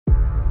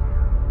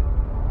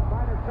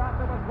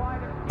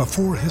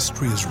Before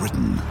history is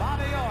written,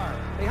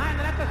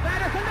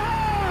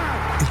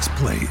 it's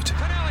played.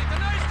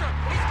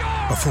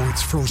 Before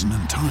it's frozen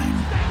in time,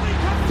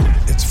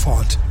 it's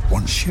fought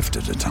one shift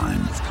at a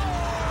time.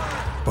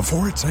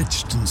 Before it's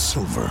etched in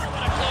silver,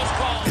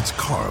 it's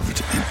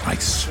carved in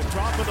ice.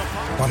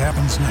 What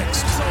happens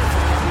next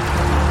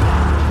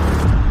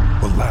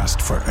will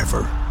last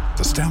forever.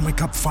 The Stanley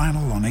Cup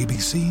Final on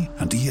ABC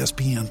and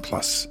ESPN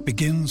Plus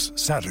begins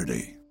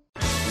Saturday.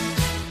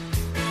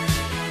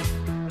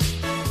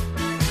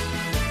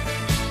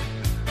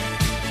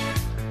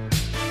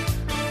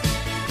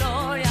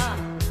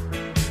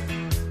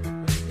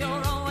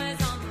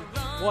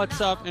 What's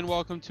up, and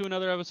welcome to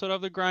another episode of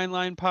the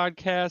Grindline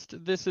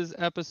Podcast. This is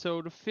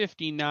episode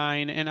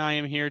 59, and I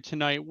am here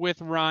tonight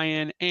with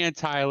Ryan and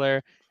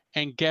Tyler,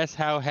 and guess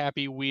how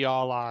happy we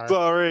all are.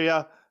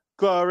 Gloria,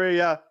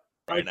 Gloria.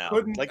 I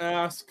couldn't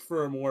ask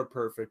for a more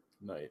perfect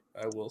night.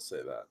 I will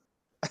say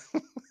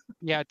that.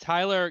 Yeah,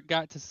 Tyler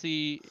got to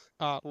see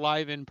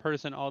live in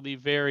person all the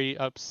very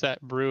upset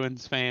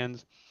Bruins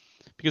fans,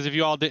 because if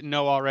you all didn't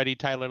know already,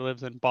 Tyler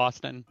lives in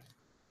Boston.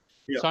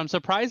 Yeah. So I'm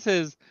surprised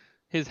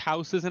his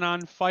house isn't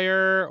on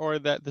fire or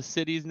that the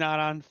city's not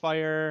on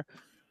fire,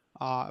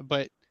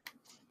 but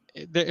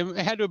it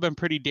had to have been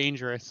pretty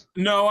dangerous.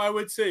 No, I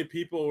would say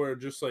people were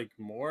just like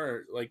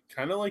more like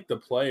kind of like the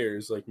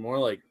players, like more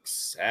like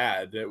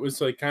sad. It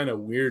was like kind of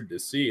weird to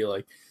see.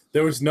 Like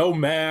there was no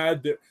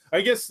mad.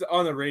 I guess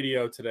on the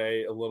radio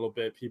today a little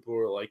bit people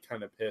were like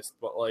kind of pissed,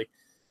 but like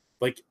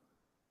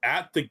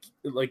at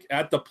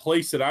the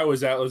place that I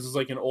was at, it was just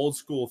like an old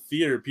school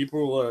theater.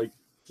 People were like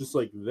just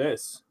like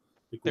this.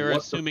 Like, they're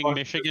assuming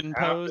Michigan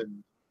posed.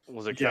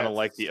 Was it kind of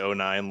like the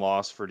 2009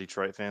 loss for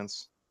Detroit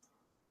fans?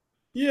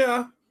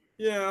 Yeah.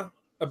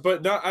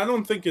 But I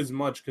don't think as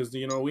much because,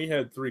 we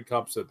had 3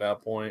 cups at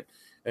that point.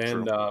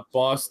 And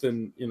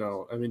Boston,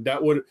 I mean,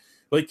 that would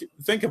 – like,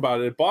 think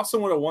about it. If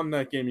Boston would have won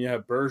that game, you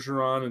have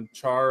Bergeron and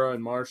Chara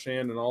and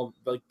Marchand and all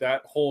 – like,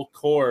 that whole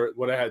core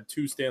would have had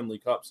 2 Stanley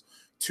Cups.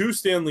 2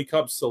 Stanley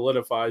Cups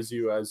solidifies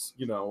you as,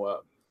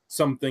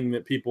 something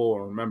that people will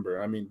remember.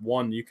 I mean,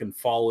 one, you can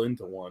fall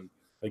into one.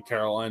 Like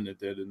Carolina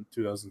did in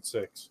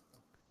 2006.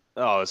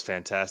 Oh, it was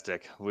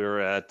fantastic. We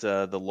were at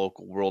the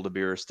local World of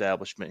Beer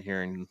establishment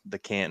here in the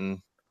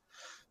Canton,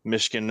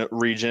 Michigan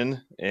region,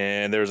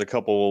 and there was a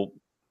couple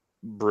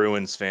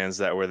Bruins fans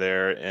that were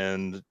there,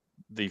 and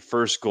the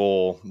first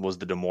goal was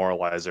the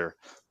demoralizer.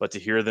 But to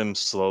hear them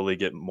slowly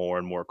get more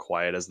and more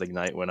quiet as the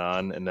night went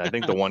on, and I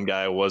think the one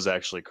guy was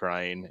actually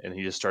crying, and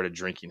he just started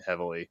drinking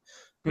heavily.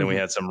 Then we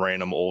had some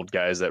random old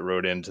guys that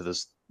rode into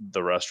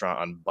the restaurant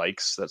on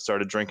bikes that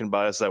started drinking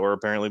by us that were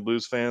apparently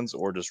Blues fans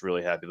or just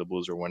really happy the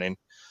Blues were winning.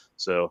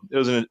 So it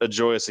was a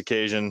joyous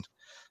occasion,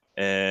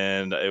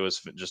 and it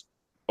was just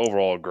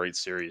overall a great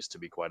series, to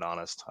be quite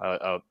honest.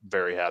 I'm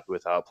very happy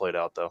with how it played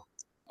out, though.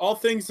 All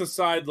things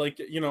aside,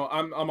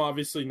 I'm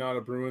obviously not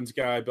a Bruins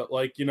guy, but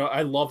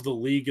I love the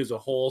league as a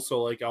whole,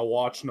 so I'll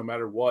watch no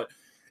matter what.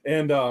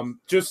 And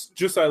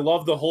just I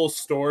love the whole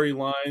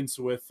storylines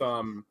with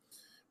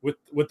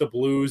the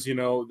Blues.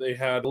 They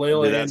had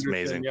Layla That's Anderson.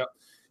 amazing.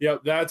 Yeah,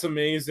 that's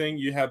amazing.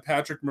 You have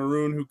Patrick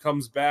Maroon who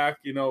comes back,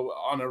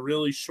 on a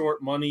really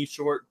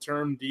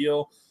short-term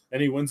deal,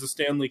 and he wins the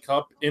Stanley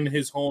Cup in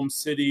his home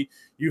city.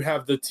 You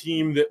have the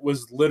team that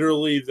was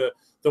literally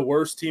the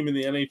worst team in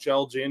the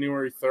NHL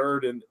January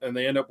 3rd, and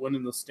they end up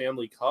winning the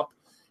Stanley Cup.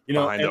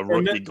 Behind a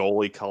rookie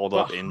goalie called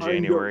up in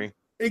January.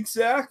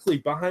 Exactly,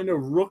 behind a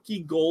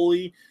rookie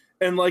goalie.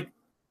 And,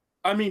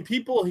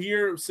 people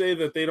here say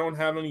that they don't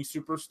have any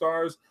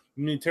superstars.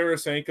 I mean,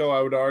 Tarasenko,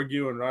 I would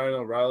argue, and Ryan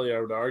O'Reilly, I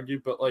would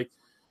argue, but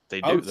they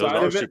do. Those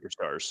are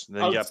superstars. And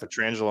then you got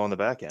Pietrangelo on the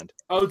back end.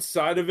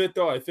 Outside of it,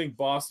 though, I think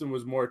Boston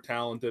was more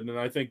talented, and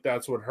I think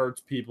that's what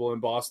hurts people in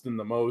Boston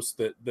the most.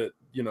 That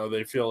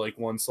they feel like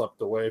one slept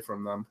away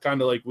from them,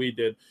 kind of like we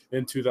did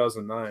in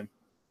 2009.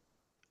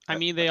 I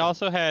mean, they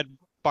also had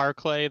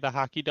Barclay, the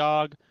hockey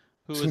dog,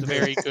 who was a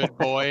very good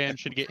boy and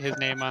should get his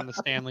name on the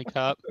Stanley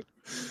Cup.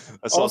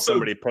 I saw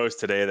somebody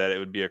post today that it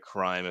would be a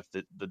crime if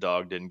the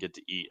dog didn't get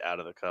to eat out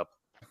of the cup.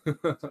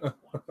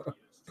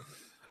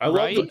 I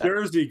love the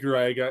jersey,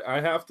 Greg. I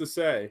have to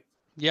say.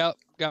 Yep,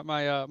 got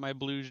my my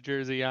Blues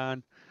jersey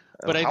on.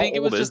 But I think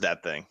it was just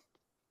that thing.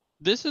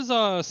 This is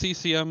a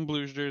CCM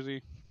Blues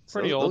jersey.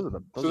 Pretty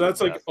old. So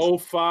that's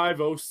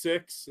 05,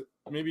 06,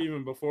 maybe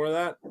even before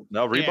that.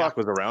 No, Reebok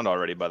was around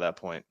already by that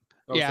point.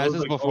 Yeah, this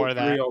is before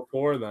that.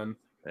 04 then.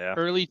 Yeah.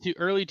 Early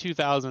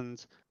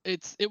 2000s.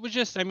 It was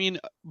just, I mean,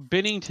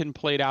 Binnington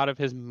played out of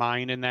his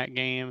mind in that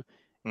game.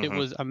 Mm-hmm. It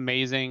was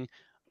amazing.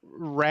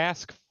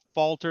 Rask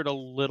faltered a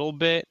little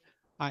bit.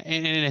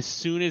 And as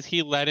soon as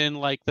he let in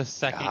the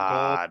second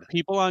goal,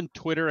 people on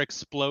Twitter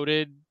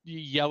exploded,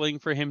 yelling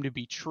for him to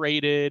be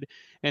traded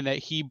and that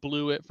he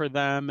blew it for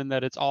them and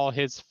that it's all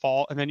his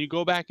fault. And then you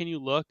go back and you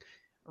look,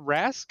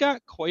 Rask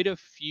got quite a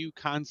few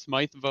Conn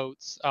Smythe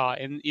votes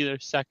in either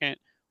second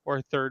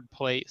or third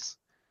place.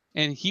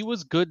 And he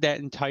was good that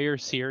entire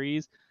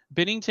series.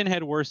 Binnington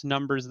had worse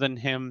numbers than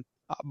him,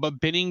 but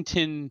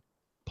Binnington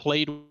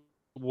played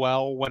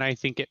well when I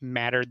think it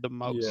mattered the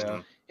most.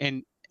 Yeah.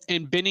 and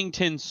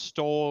Binnington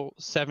stole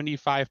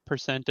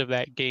 75% of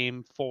that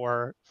game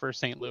for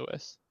St.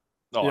 Louis.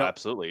 Oh, Yeah.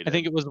 absolutely. I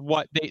think it was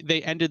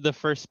they ended the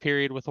first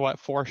period with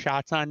 4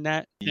 shots on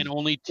net and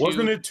only 2.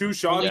 Wasn't it 2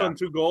 shots on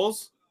 2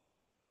 goals?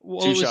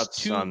 Well, 2 it was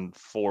shots on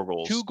 4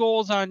 goals. 2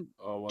 goals on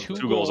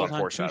 2 goals on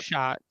 4 2 shots.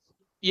 shots.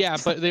 Yeah,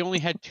 but they only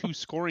had 2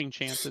 scoring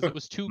chances. It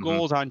was 2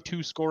 goals on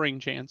 2 scoring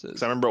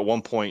chances. I remember at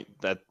one point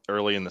that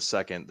early in the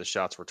second, the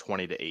shots were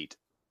 20-8.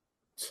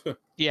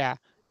 Yeah,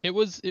 it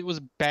was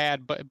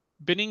bad, but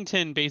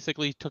Binnington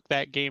basically took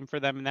that game for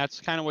them, and that's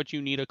kind of what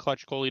you need a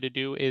clutch goalie to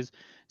do, is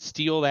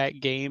steal that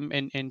game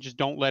and just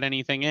don't let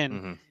anything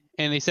in.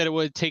 And they said it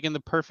would have taken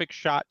the perfect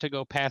shot to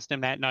go past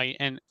him that night,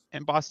 and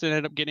Boston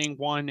ended up getting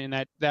 1, and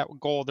that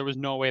goal, there was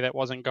no way that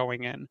wasn't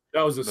going in.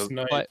 That was a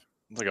snipe. But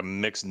It's like a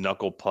mixed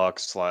knuckle puck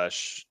 / I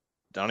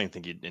don't even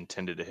think he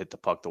intended to hit the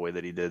puck the way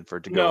that he did for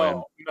it to go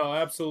in. No,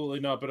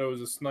 absolutely not. But it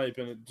was a snipe,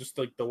 and it just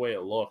like the way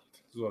it looked.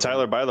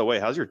 Tyler, by the way,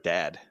 how's your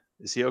dad?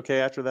 Is he okay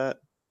after that?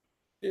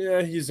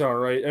 Yeah, he's all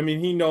right. I mean,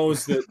 he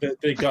knows that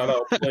they got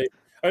outplayed.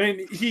 I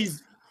mean,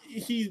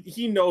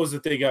 he knows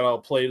that they got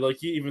outplayed. Like,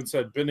 he even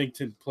said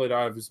Binnington played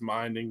out of his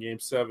mind in Game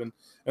 7.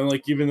 And,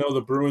 like, even though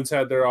the Bruins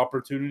had their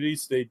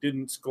opportunities, they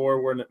didn't score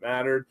when it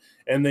mattered.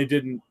 And they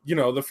didn't,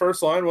 the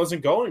first line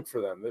wasn't going for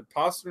them. That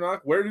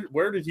Pasternak,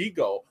 where did he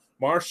go?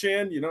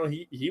 Marchand,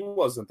 he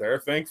wasn't there,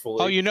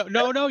 thankfully. Oh,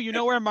 no, you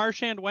know where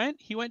Marchand went?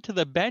 He went to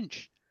the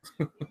bench.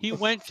 He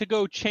went to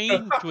go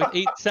change with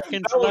 8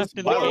 seconds left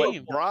in the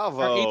game. Bravo.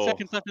 Or 8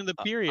 seconds left in the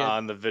period.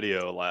 On the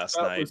video last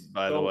night,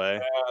 by the way.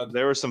 Bad.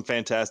 There were some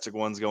fantastic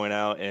ones going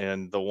out,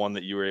 and the one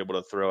that you were able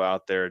to throw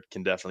out there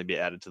can definitely be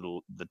added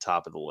to the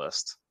top of the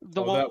list.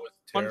 The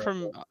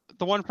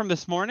one from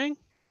this morning?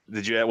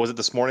 Was it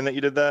this morning that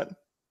you did that?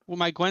 Well,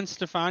 my Gwen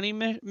Stefani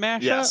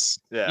mashup? Yes.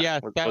 Yeah. Yeah,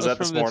 that was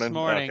from this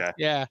morning. Okay.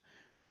 Yeah.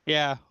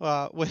 Yeah,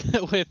 with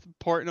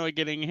Portnoy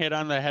getting hit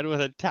on the head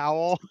with a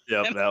towel.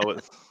 Yep, that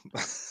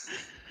was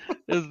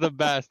is the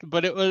best.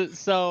 But it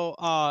was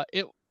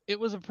it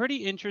was a pretty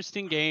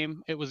interesting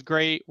game. It was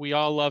great. We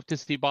all love to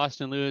see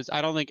Boston lose.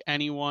 I don't think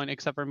anyone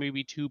except for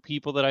maybe 2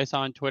 people that I saw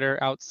on Twitter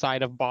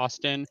outside of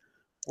Boston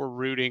were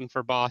rooting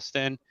for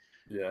Boston.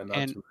 Yeah,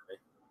 not too many.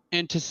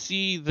 And to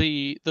see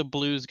the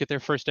Blues get their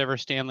first ever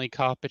Stanley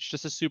Cup, it's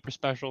just a super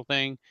special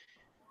thing.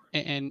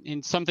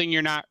 And something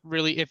you're not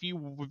really, if you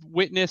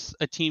witness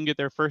a team get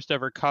their first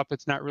ever cup,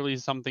 it's not really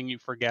something you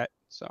forget.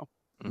 So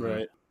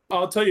right.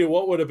 I'll tell you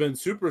what would have been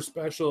super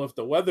special if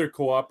the weather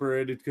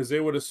cooperated, because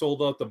they would have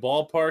sold out the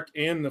ballpark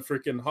and the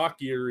freaking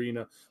hockey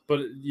arena.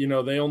 But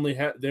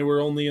they were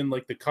only in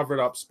like the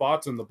covered up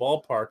spots in the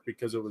ballpark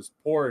because it was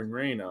pouring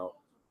rain out.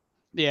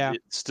 Yeah.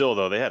 Still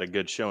though, they had a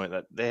good showing.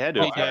 That they had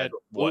to have had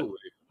what?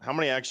 How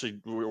many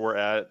actually were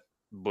at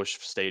Busch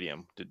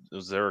Stadium?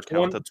 Was there a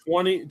count?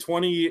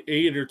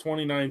 28 or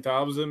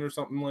 29,000 or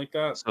something like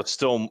that. So it's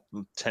still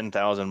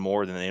 10,000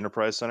 more than the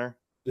Enterprise Center.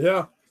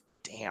 Yeah.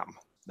 Damn,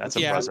 that's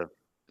impressive.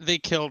 They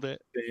killed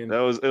it. It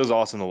was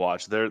awesome to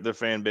watch. Their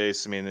fan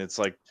base. I mean, it's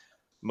like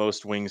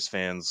most Wings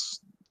fans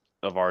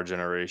of our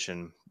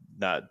generation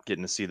not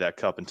getting to see that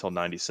cup until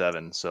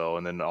 '97. So,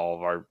 and then all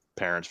of our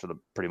parents for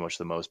pretty much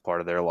the most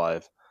part of their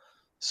life.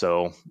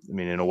 So, I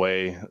mean, in a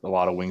way, a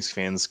lot of Wings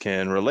fans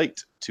can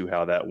relate to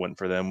how that went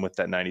for them with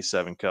that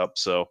 97 Cup.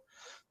 So,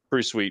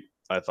 pretty sweet,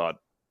 I thought.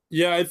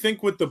 Yeah, I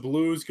think with the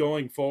Blues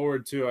going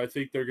forward, too, I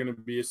think they're going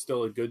to be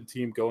still a good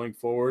team going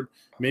forward.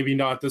 Maybe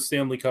not the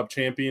Stanley Cup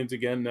champions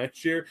again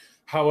next year.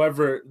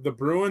 However, the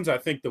Bruins, I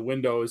think the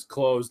window is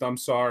closed. I'm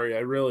sorry.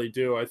 I really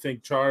do. I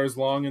think Char's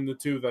long in the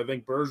tooth. I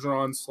think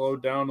Bergeron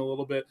slowed down a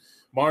little bit.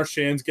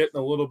 Marchand's getting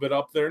a little bit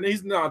up there, and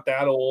he's not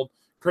that old.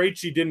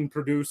 Krejci didn't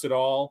produce at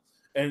all.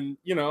 And,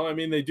 I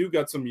mean, they do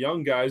got some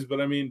young guys,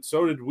 but, I mean,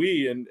 so did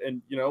we.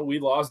 And we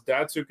lost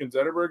Datsuk and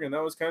Zetterberg, and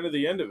that was kind of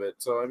the end of it.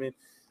 So, I mean,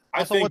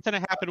 I think what's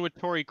going to happen with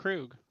Torrey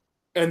Krug?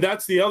 And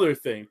that's the other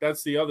thing.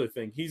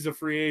 He's a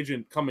free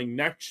agent coming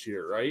next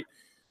year, right?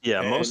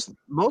 Yeah, and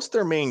most of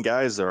their main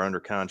guys are under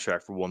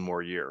contract for one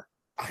more year.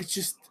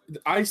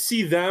 I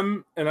see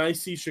them, and I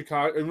see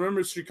Chicago. I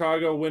remember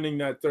Chicago winning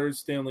that third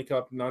Stanley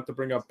Cup, not to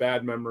bring up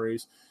bad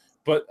memories.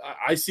 But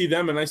I see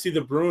them, and I see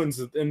the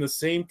Bruins in the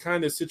same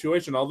kind of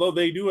situation, although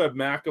they do have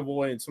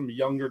McAvoy and some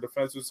younger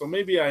defensemen. So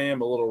maybe I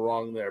am a little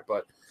wrong there,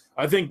 but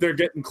I think they're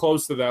getting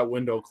close to that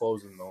window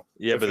closing, though.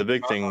 Yeah, but the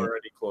big thing,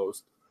 already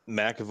closed.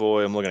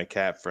 McAvoy, I'm looking at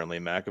cap friendly.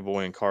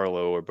 McAvoy and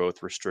Carlo are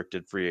both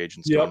restricted free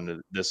agents going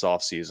into this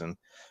offseason.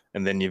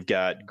 And then you've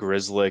got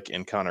Grzelcyk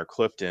and Connor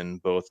Clifton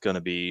both going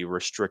to be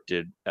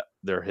restricted.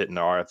 They're hitting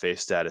the RFA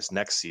status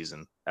next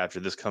season after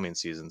this coming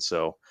season.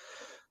 So,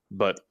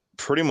 but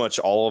pretty much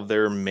all of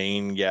their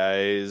main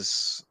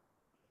guys,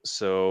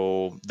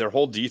 so their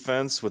whole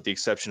defense, with the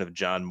exception of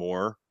John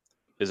Moore,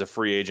 is a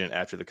free agent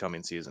after the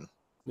coming season.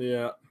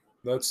 Yeah,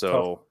 that's so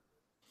tough.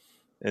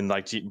 And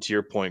like to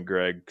your point,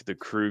 Greg, the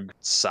Krug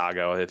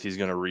saga, if he's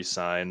going to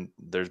re-sign,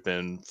 there's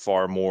been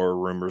far more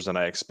rumors than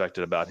I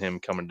expected about him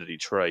coming to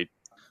Detroit.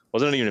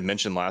 Wasn't it even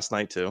mentioned last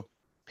night too?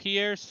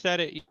 Pierre said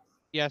it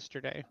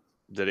yesterday.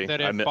 Did he?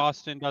 That if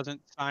Boston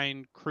doesn't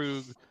sign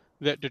Krug,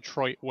 that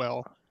Detroit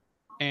will.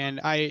 And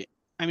I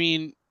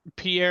mean,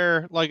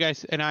 Pierre, like I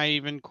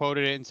even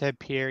quoted it and said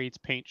Pierre eats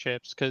paint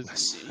chips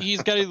because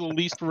he's got the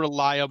least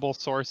reliable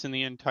source in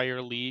the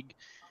entire league,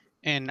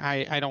 and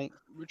I don't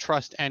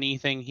trust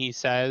anything he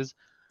says.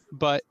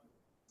 But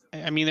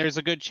I mean, there's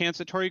a good chance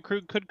that Torrey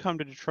Krug could come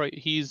to Detroit.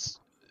 He's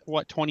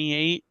what,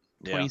 28,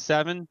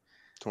 27,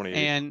 28.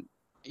 and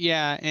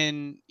yeah,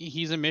 and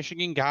he's a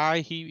Michigan guy.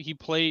 He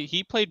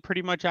played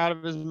pretty much out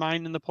of his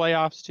mind in the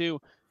playoffs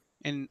too.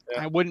 And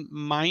I wouldn't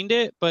mind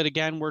it, but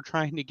again, we're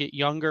trying to get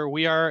younger.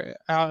 We are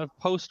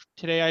post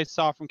today I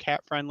saw from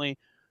Cat Friendly.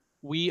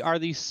 We are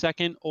the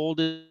second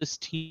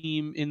oldest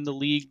team in the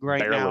league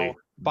right now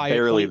by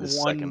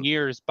 0.1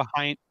 years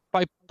behind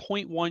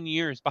 0.1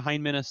 years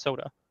behind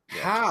Minnesota.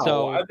 How?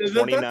 So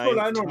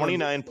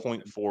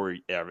 29.4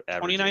 average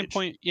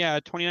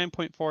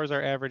 29.4 is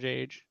our average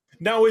age.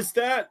 Now does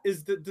that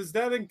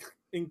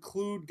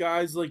include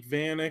guys like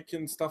Vanek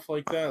and stuff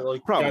like that?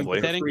 Like probably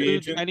that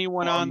includes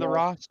anyone on the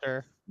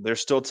roster. They're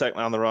still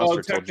technically on the roster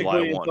until July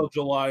 1. Until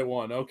July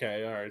 1.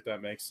 Okay, all right,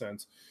 that makes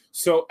sense.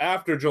 So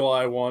after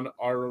July 1,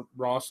 our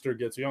roster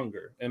gets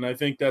younger, and I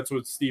think that's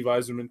what Steve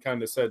Yzerman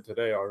kind of said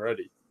today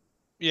already.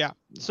 Yeah.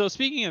 So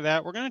speaking of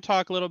that, we're going to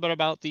talk a little bit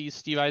about the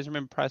Steve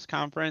Yzerman press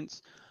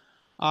conference.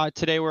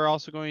 Today, we're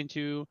also going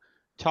to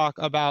talk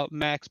about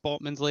Max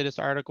Bultman's latest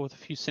article with a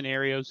few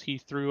scenarios he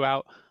threw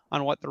out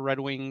on what the Red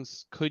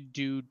Wings could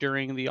do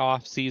during the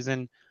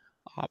offseason.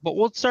 But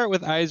we'll start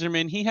with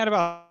Yzerman. He had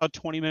about a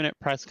 20-minute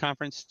press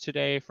conference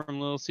today from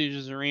Little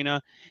Caesars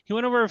Arena. He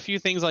went over a few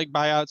things like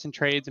buyouts and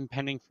trades and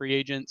pending free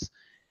agents.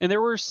 And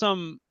there were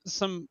some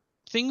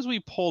things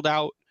we pulled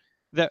out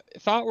that I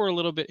thought were a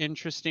little bit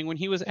interesting. When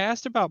he was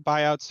asked about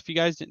buyouts, if you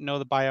guys didn't know,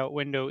 the buyout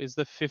window is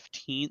the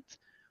 15th,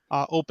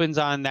 opens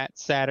on that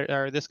Saturday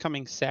or this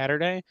coming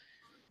Saturday.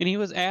 And he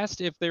was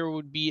asked if there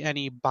would be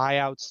any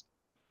buyouts.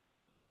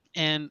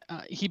 And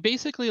he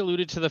basically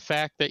alluded to the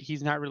fact that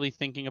he's not really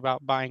thinking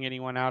about buying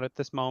anyone out at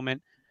this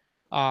moment.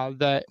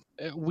 That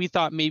we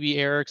thought maybe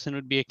Eriksson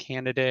would be a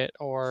candidate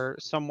or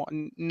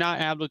someone, not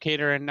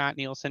Abdelkader and not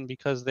Nielsen,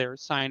 because they're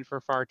signed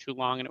for far too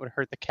long and it would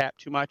hurt the cap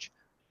too much.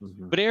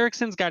 Mm-hmm. But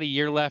Eriksson's got a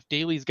year left.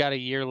 Daly's got a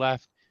year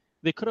left.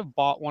 They could have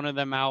bought one of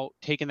them out,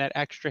 taken that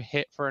extra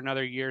hit for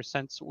another year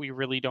since we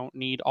really don't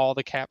need all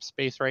the cap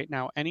space right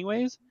now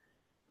anyways.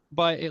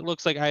 But it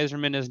looks like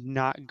Yzerman is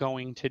not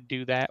going to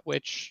do that,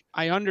 which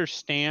I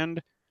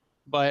understand,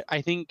 but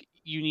I think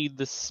you need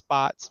the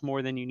spots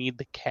more than you need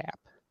the cap.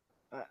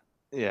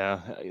 Yeah,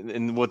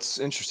 and what's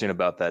interesting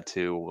about that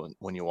too,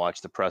 when you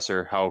watch the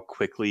presser, how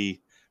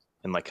quickly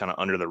and like kind of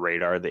under the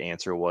radar the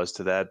answer was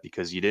to that,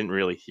 because you didn't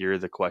really hear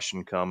the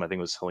question come. I think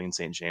it was Helene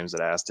St. James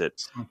that asked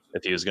it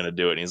if he was going to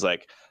do it. And he's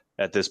like,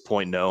 at this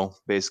point, no,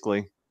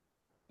 basically.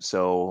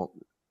 So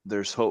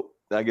there's hope.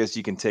 I guess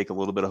you can take a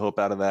little bit of hope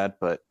out of that,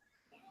 but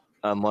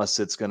unless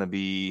it's going to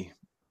be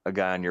a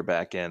guy on your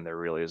back end, there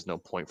really is no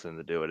point for them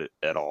to do it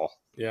at all.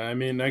 Yeah, I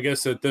mean, I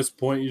guess at this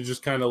point you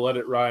just kind of let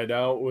it ride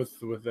out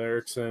with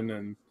Eriksson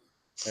and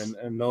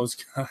those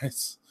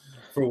guys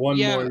for one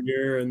more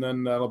year, and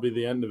then that'll be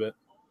the end of it.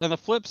 On the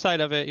flip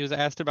side of it, he was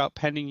asked about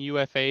pending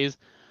UFAs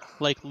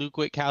like Luke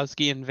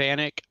Witkowski and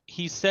Vanek.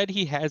 He said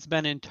he has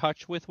been in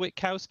touch with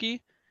Witkowski,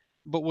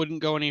 but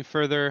wouldn't go any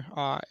further.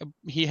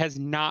 He has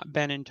not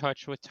been in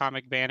touch with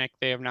Tomek Vanek.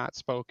 They have not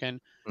spoken.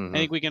 Mm-hmm. I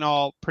think we can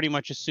all pretty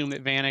much assume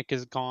that Vanek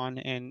is gone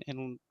and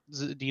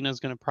Zadina's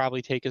going to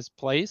probably take his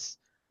place.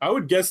 I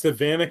would guess that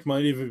Vanek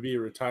might even be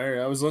retired.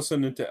 I was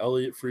listening to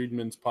Elliot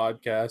Friedman's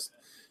podcast,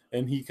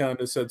 and he kind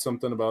of said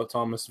something about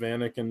Thomas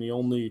Vanek and the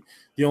only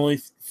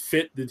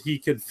fit that he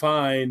could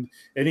find,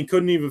 and he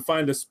couldn't even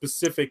find a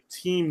specific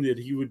team that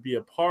he would be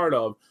a part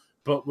of,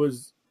 but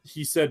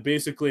he said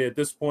basically at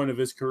this point of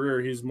his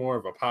career, he's more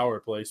of a power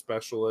play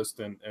specialist,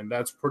 and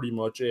that's pretty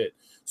much it.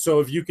 So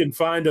if you can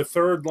find a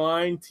third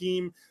line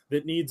team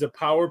that needs a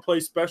power play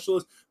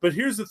specialist, but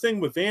here's the thing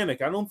with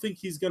Vanek, I don't think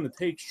he's going to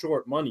take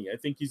short money. I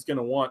think he's going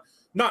to want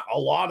not a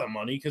lot of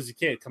money because he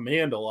can't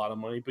command a lot of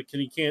money, but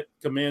he can't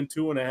command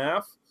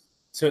 2.5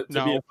 to be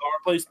a power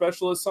play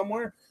specialist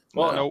somewhere.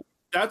 Well,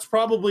 that's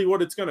probably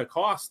what it's going to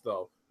cost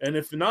though. And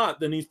if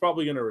not, then he's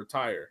probably going to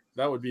retire.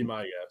 That would be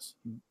my guess.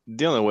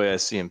 The only way I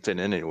see him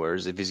fitting in anywhere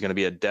is if he's going to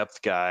be a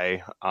depth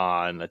guy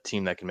on a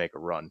team that can make a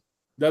run.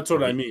 That's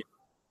what I mean.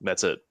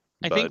 That's it.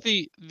 I think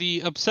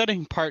the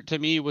upsetting part to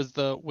me was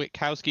the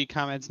Witkowski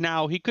comments.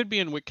 Now, he could be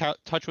in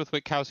touch with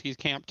Witkowski's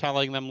camp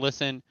telling them,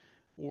 listen,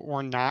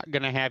 we're not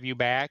going to have you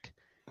back,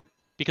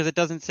 because it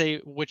doesn't say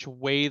which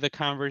way the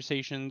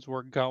conversations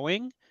were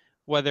going,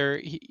 whether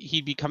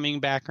he'd be coming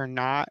back or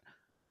not.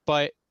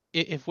 But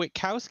if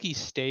Witkowski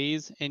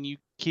stays and you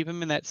keep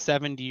him in that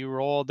 7D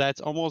role, that's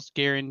almost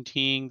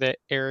guaranteeing that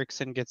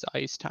Eriksson gets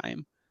ice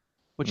time,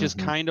 which is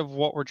kind of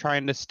what we're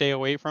trying to stay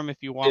away from. If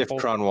you want, if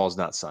Kronwall's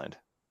not signed,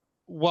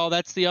 well,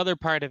 that's the other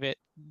part of it.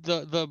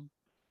 The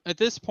at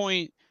this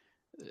point,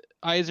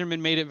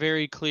 Yzerman made it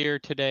very clear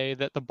today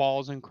that the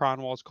ball's in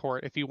Kronwall's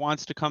court. If he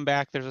wants to come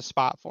back, there's a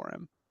spot for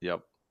him.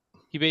 Yep.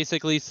 He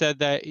basically said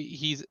that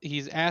he's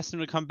asked him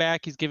to come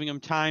back. He's giving him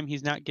time.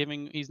 He's not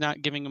giving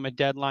him a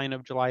deadline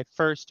of July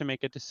 1st to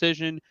make a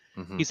decision.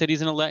 Mm-hmm. He said he's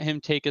going to let him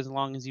take as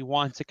long as he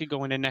wants. It could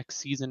go into next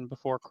season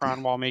before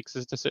Cronwall makes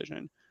his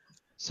decision.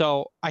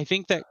 So I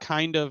think that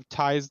kind of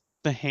ties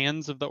the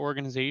hands of the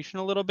organization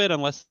a little bit,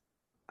 unless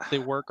they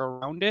work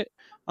around it,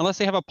 unless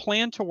they have a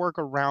plan to work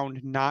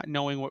around not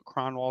knowing what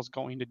Cronwall's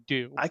going to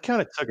do. I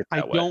kind of took it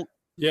that way.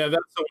 Yeah,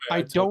 that's the way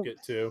I took it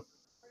too.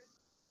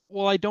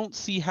 Well, I don't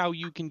see how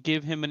you can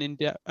give him an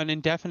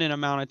indefinite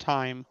amount of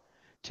time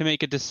to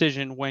make a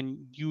decision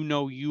when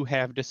you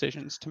have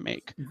decisions to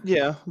make.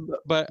 Yeah,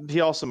 but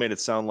he also made it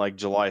sound like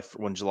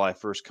when July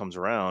 1st comes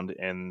around,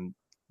 and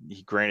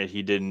granted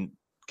he didn't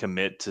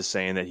commit to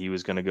saying that he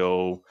was going to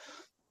go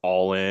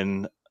all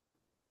in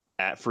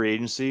at free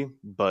agency,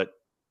 but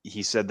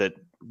he said that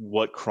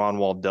what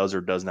Cronwall does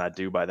or does not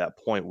do by that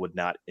point would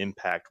not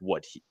impact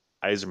what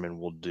Yzerman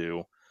will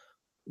do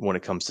when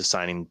it comes to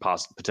signing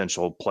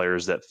potential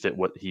players that fit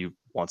what he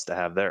wants to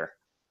have there.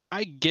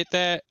 I get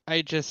that.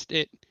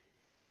 It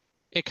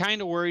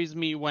kind of worries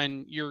me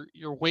when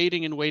you're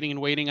waiting and waiting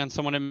and waiting on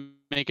someone to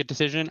make a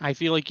decision. I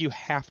feel like you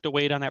have to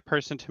wait on that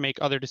person to make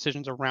other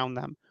decisions around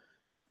them.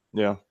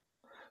 Yeah.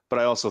 But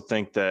I also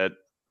think that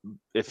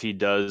if he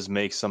does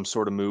make some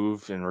sort of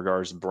move in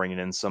regards to bringing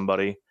in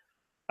somebody,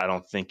 I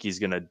don't think he's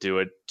going to do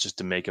it just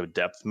to make a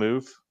depth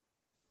move.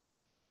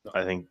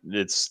 I think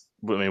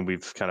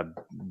we've kind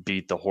of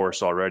beat the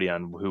horse already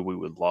on who we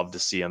would love to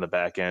see on the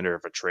back end or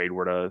if a trade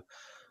were to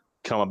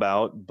come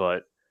about,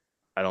 but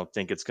I don't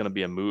think it's going to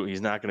be a move.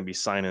 He's not going to be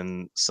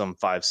signing some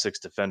 5'6"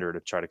 defender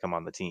to try to come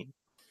on the team.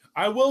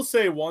 I will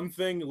say one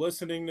thing,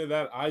 listening to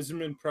that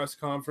Yzerman press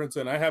conference,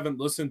 and I haven't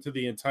listened to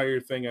the entire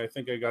thing. I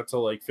think I got to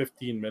like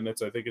 15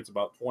 minutes. I think it's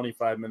about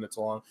 25 minutes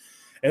long.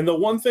 And the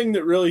one thing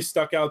that really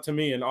stuck out to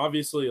me, and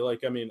obviously,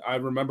 I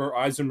remember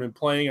Yzerman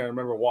playing. I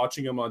remember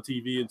watching him on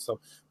TV and stuff.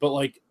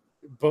 But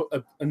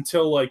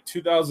until like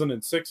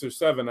 2006 or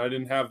 7, I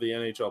didn't have the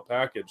NHL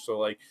package.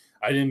 So I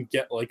didn't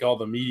get like all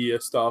the media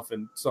stuff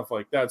and stuff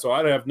like that. So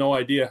I have no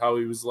idea how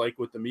he was like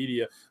with the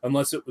media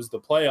unless it was the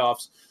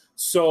playoffs.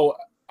 So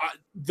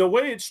the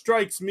way it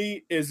strikes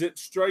me,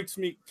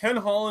 Ken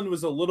Holland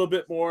was a little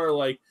bit more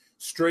like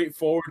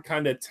straightforward,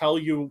 kind of tell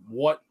you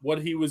what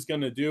he was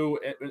going to do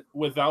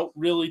without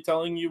really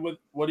telling you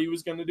what he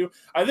was going to do.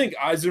 I think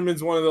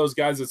Yzerman's one of those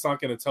guys that's not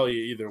going to tell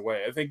you either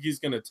way. I think he's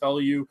going to tell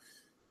you,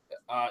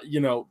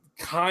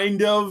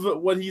 kind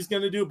of what he's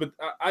going to do. But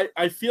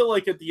I feel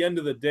like at the end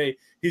of the day,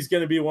 he's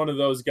going to be one of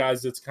those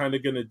guys that's kind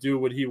of going to do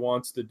what he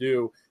wants to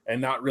do and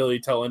not really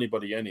tell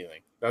anybody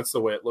anything. That's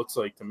the way it looks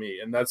like to me.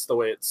 And that's the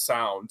way it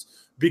sounds,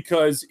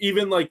 because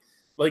even like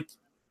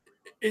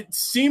it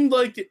seemed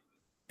like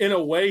in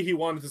a way he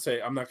wanted to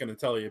say, I'm not going to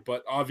tell you,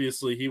 but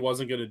obviously he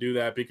wasn't going to do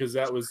that because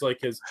that was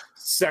like his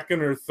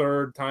second or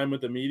third time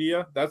with the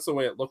media. That's the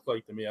way it looked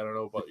like to me. I don't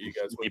know about you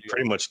guys. He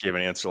pretty much gave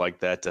an answer like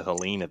that to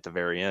Helene at the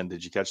very end.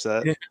 Did you catch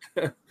that?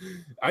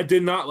 I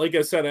did not. Like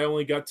I said, I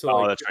only got to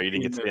that's right. You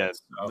didn't get to the end.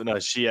 So.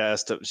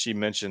 No, she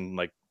mentioned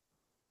like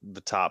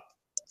the top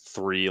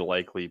 3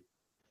 likely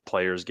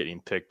players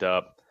getting picked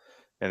up.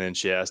 And then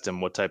she asked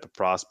him what type of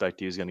prospect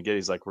he was going to get.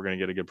 He's like, we're going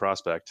to get a good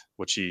prospect,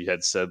 which he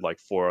had said like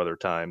 4 other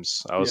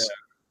times. I was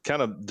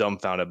kind of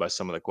dumbfounded by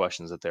some of the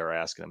questions that they were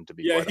asking him, to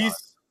be quite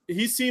honest.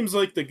 He seems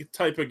like the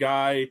type of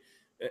guy,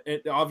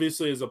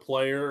 obviously as a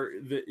player,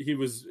 that he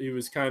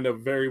was kind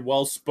of very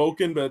well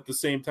spoken, but at the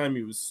same time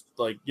he was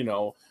like,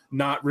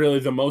 not really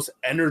the most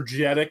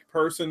energetic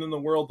person in the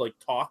world, like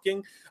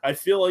talking. I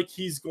feel like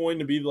he's going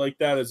to be like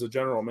that as a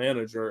general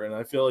manager, and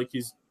I feel like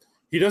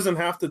he doesn't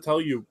have to tell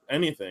you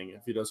anything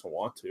if he doesn't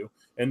want to,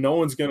 and no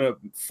one's going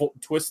to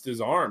twist his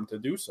arm to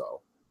do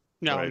so.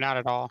 No, right? Not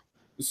at all.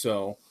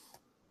 So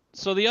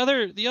the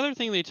other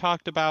thing they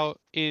talked about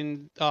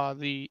in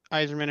the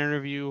Yzerman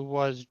interview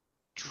was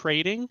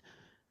trading,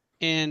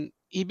 and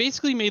he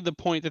basically made the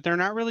point that they're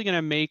not really going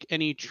to make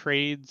any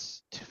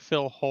trades to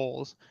fill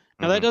holes.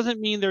 Now, that doesn't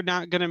mean they're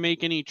not going to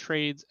make any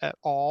trades at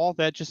all.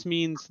 That just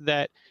means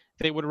that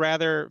they would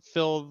rather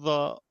fill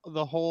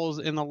the holes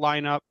in the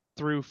lineup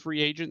through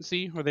free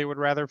agency, or they would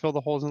rather fill the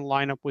holes in the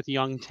lineup with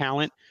young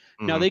talent.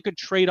 Now, they could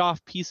trade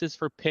off pieces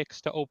for picks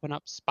to open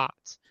up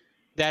spots.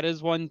 That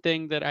is one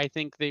thing that I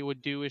think they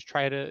would do, is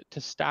try to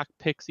stock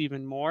picks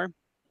even more,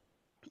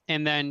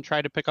 and then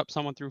try to pick up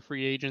someone through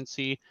free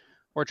agency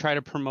or try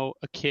to promote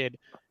a kid.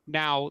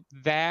 Now,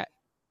 that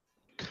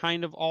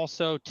kind of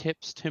also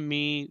tips to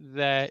me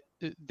that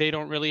they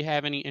don't really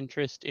have any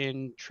interest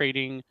in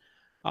trading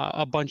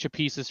a bunch of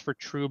pieces for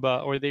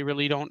Trouba, or they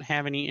really don't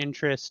have any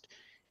interest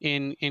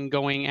in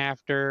going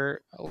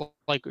after,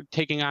 like,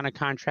 taking on a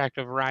contract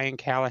of Ryan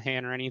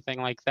Callahan or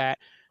anything like that.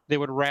 They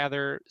would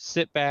rather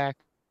sit back,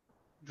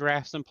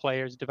 draft some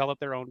players, develop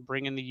their own,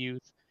 bring in the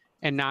youth,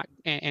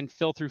 and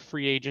fill through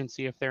free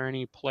agency if there are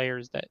any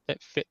players that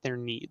fit their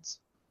needs.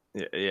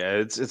 Yeah,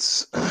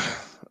 it's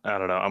I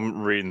don't know.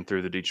 I'm reading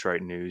through the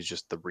Detroit News,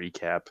 just the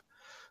recap.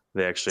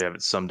 They actually have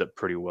it summed up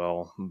pretty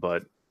well,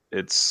 but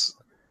it's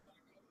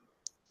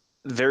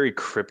very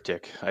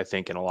cryptic, I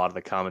think, in a lot of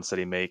the comments that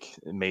he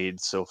made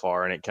so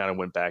far, and it kind of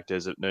went back to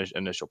his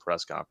initial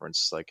press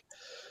conference. Like,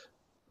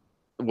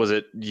 was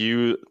it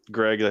you,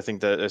 Greg? I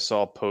think that I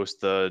saw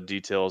post the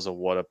details of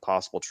what a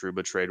possible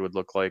Trouba trade would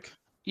look like.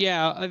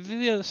 Yeah,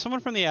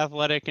 someone from the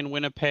Athletic in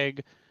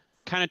Winnipeg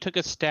kind of took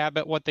a stab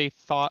at what they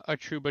thought a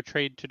Trouba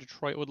trade to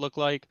Detroit would look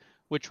like,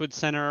 which would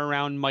center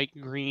around Mike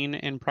Green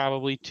and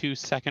probably 2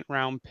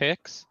 second-round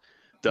picks,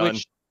 Done.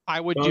 which I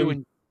would do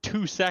in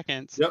 2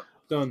 seconds. Yep,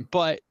 done.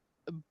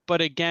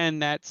 But again,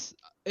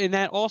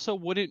 that also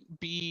wouldn't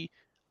be,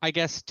 I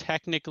guess,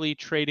 technically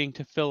trading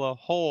to fill a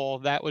hole.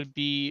 That would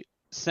be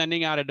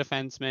sending out a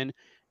defenseman,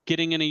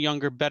 getting in a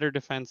younger, better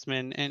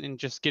defenseman, and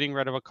just getting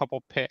rid of a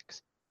couple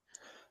picks.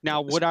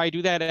 Now, would I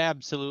do that?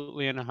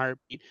 Absolutely, in a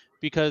heartbeat,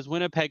 because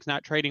Winnipeg's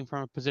not trading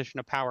from a position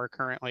of power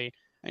currently.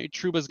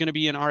 Trouba's going to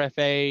be an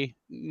RFA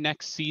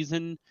next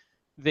season.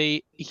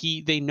 They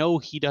know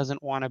he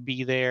doesn't want to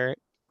be there.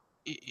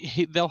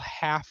 They'll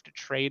have to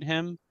trade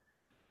him.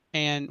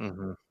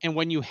 And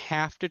when you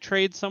have to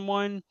trade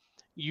someone,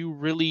 you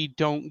really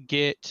don't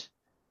get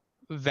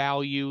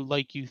value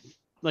like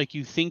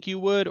you think you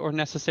would, or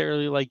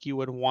necessarily like you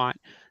would want.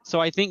 So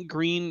I think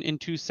Green in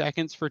 2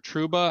 seconds for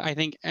Trouba. I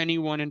think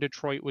anyone in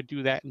Detroit would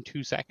do that in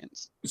 2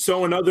 seconds.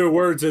 So in other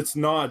words, it's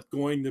not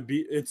going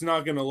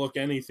to look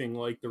anything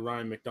like the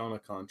Ryan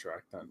McDonough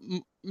contract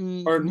then,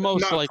 or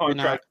most not likely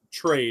contract not.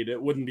 trade.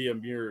 It wouldn't be a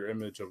mirror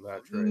image of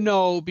that trade.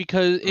 No,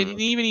 because and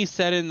even he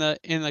said in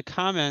the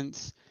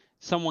comments,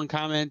 someone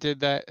commented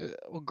that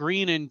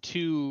Green in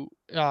 2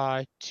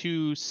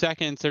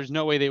 seconds, there's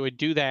no way they would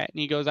do that. And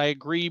he goes, I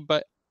agree,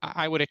 but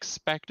I would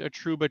expect a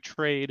Trouba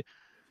trade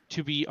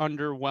to be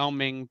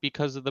underwhelming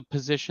because of the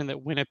position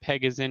that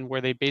Winnipeg is in,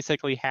 where they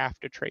basically have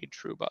to trade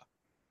Trouba.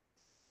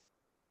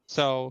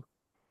 So,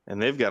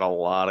 and they've got a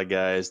lot of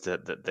guys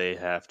that they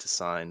have to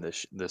sign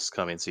this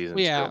coming season.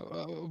 Yeah,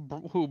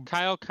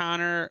 Kyle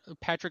Connor,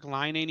 Patrick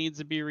Laine needs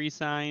to be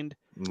re-signed.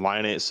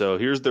 Laine. So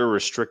here's their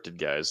restricted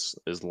guys: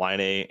 is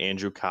Laine,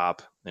 Andrew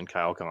Kopp, and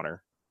Kyle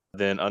Connor.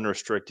 Then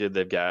unrestricted,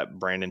 they've got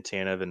Brandon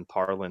Tanev and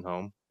Par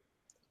Lindholm.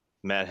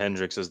 Matt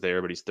Hendricks is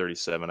there, but he's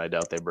 37. I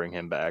doubt they bring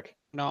him back.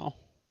 No.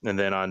 And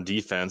then on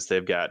defense,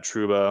 they've got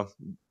Trouba,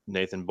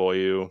 Nathan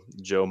Boyu,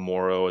 Joe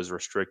Morrow is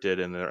restricted,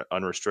 and the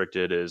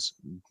unrestricted is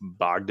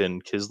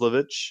Bogdan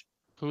Kislevic.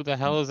 Who the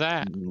hell is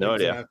that? No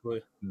idea.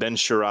 Ben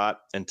Sherratt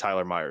and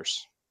Tyler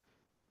Myers.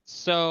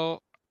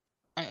 So,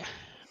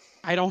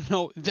 I don't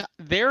know.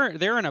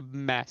 They're in a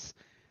mess.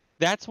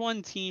 That's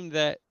one team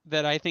that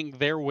I think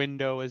their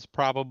window is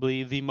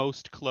probably the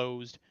most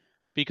closed,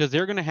 because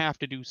they're going to have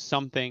to do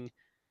something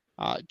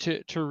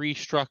to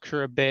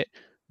restructure a bit,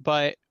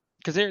 but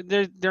because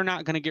they're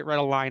not going to get rid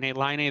of Laine.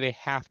 Laine they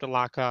have to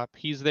lock up.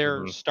 He's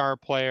their star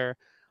player.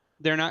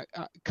 They're not.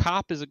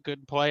 Kopp is a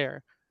good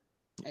player.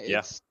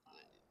 It's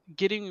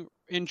getting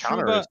in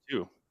Trouba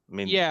too. I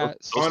mean, yeah,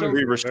 those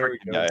three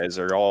restricted guys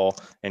are all,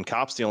 and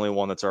Kopp's the only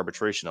one that's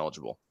arbitration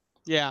eligible.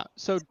 Yeah,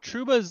 so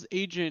Trouba's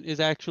agent is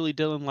actually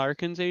Dylan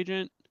Larkin's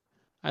agent.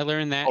 I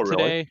learned that today.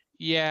 Really?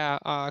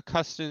 Yeah,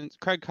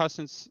 Craig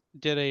Custance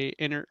did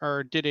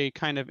a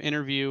kind of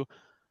interview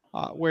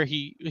where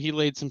he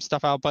laid some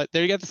stuff out, but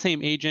they got the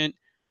same agent.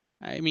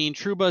 I mean,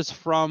 was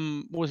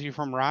he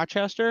from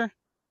Rochester?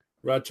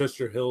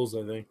 Rochester Hills,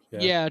 I think.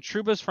 Yeah,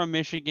 Trouba's from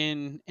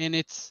Michigan,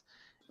 and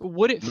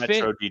would it fit?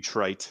 Metro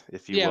Detroit,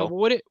 if you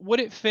will. Yeah, would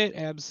it fit?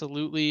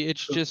 Absolutely.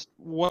 It's just,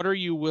 what are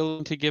you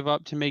willing to give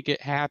up to make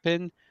it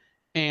happen?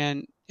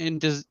 And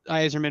does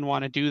Yzerman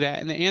want to do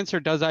that? And the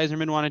answer, does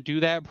Yzerman want to do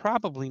that?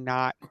 Probably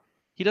not.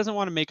 He doesn't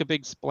want to make a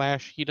big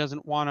splash. He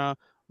doesn't want to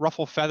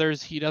ruffle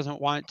feathers. He doesn't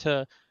want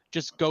to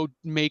just go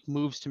make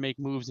moves to make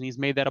moves, and he's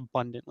made that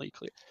abundantly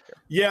clear.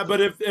 Yeah, but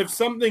if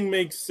something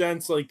makes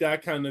sense like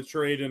that kind of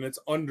trade and it's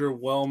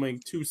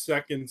underwhelming, 2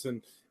 seconds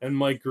and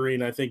Mike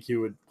Green, I think he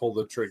would pull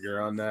the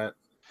trigger on that.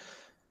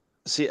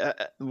 See,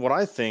 what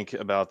I think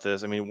about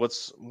this, I mean,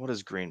 what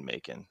is Green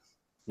making?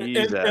 And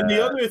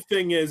the other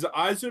thing is,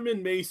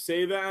 Yzerman may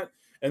say that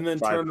and then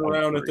turn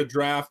around at the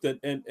draft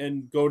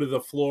and go to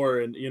the floor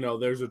and,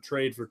 there's a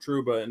trade for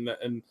Trouba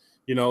and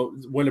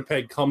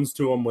Winnipeg comes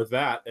to him with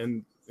that.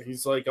 And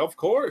he's like, of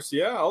course,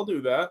 yeah, I'll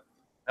do that.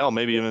 Hell,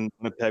 maybe even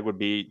Winnipeg would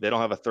be, they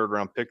don't have a 3rd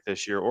round pick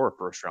this year or a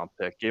 1st round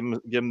pick.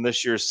 Give them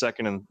this year's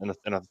 2nd and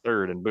a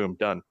 3rd, and boom,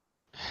 done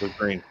with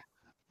Green.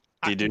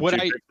 Do you do 2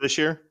 picks this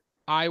year?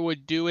 I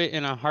would do it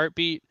in a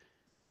heartbeat.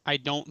 I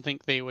don't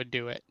think they would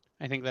do it.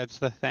 I think that's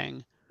the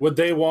thing. Would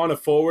they want a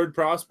forward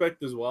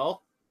prospect as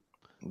well?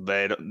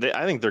 I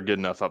think they're good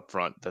enough up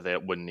front that they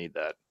wouldn't need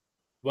that.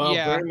 Well,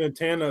 yeah. Brandon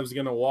Tanev is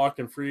going to walk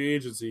in free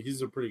agency.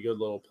 He's a pretty good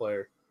little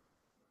player.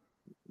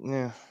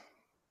 Yeah.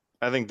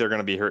 I think they're going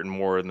to be hurting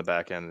more in the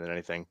back end than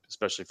anything,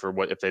 especially for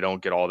if they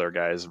don't get all their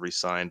guys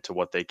re-signed to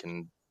what they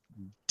can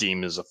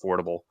deem as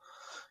affordable.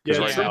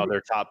 Because now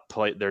their top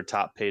paid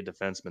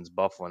defenseman's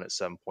Bufflin at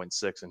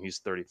 7.6, and he's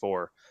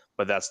 34.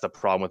 But that's the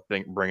problem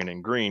with bringing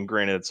in Green.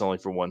 Granted, it's only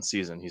for 1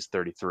 season. He's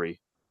 33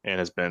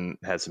 and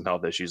had some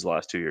health issues the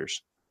last 2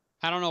 years.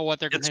 I don't know what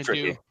they're going to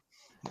do.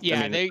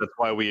 Yeah, that's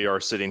why we are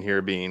sitting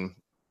here being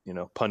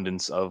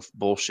pundits of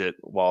bullshit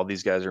while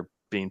these guys are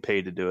being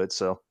paid to do it.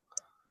 So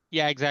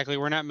Yeah, exactly.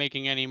 We're not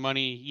making any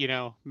money,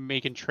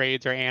 making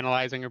trades or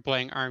analyzing or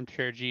playing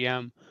armchair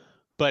GM.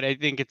 But I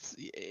think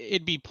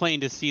it'd be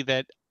plain to see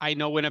that I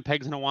know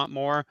Winnipeg's going to want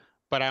more,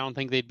 but I don't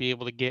think they'd be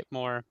able to get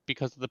more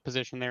because of the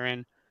position they're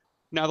in.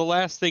 Now, the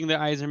last thing that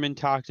Yzerman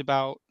talked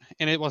about,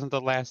 and it wasn't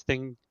the last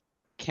thing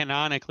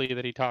canonically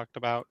that he talked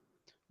about,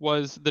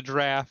 was the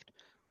draft,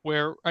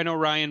 where I know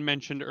Ryan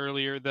mentioned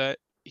earlier that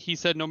he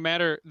said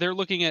they're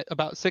looking at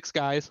about 6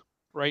 guys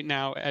right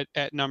now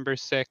at number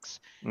 6,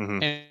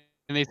 and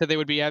they said they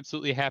would be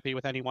absolutely happy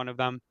with any one of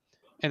them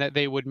and that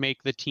they would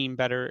make the team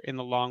better in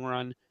the long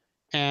run.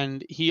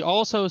 And he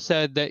also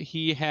said that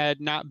he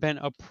had not been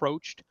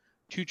approached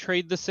to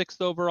trade the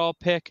 6th overall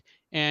pick,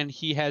 and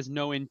he has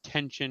no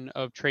intention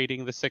of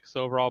trading the 6th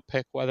overall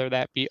pick, whether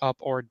that be up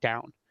or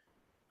down.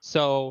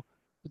 So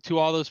to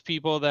all those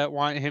people that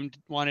wanted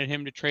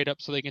him to trade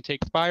up so they can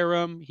take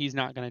Byram, he's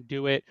not going to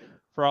do it.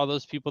 For all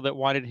those people that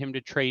wanted him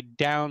to trade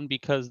down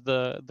because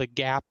the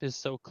gap is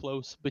so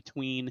close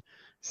between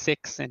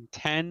 6 and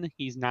 10,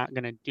 he's not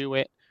going to do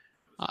it.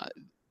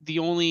 The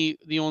only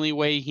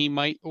way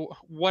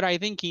what I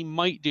think he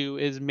might do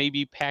is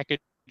maybe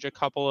package a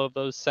couple of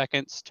those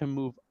seconds to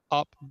move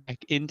up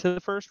back into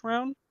the first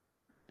round,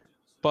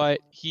 but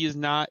he has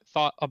not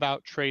thought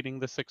about trading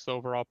the 6th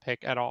overall pick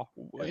at all,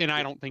 and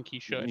I don't think he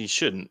should. He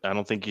shouldn't. I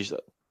don't think he should.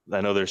 I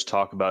know there's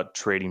talk about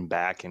trading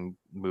back and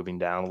moving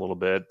down a little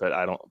bit, but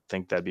I don't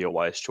think that'd be a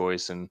wise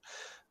choice. And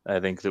I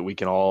think that we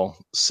can all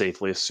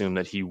safely assume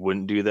that he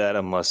wouldn't do that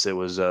unless it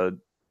was a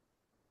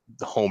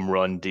home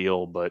run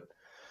deal, but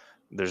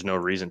there's no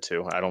reason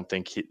to. I don't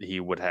think he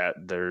would have.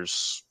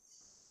 There's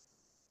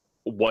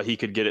what he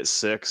could get at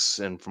 6,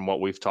 and from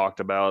what we've talked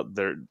about,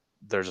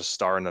 there's a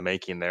star in the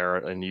making there,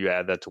 and you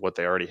add that to what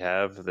they already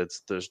have,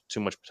 there's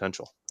too much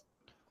potential.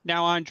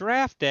 Now on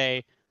draft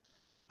day,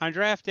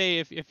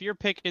 if you're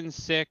picking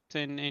 6th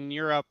and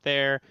you're up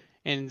there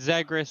and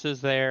Zegras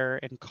is there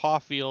and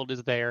Caulfield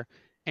is there,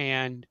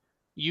 and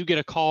you get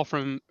a call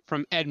from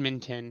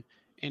Edmonton,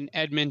 and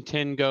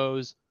Edmonton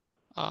goes,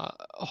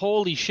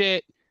 holy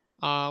shit,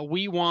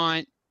 we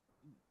want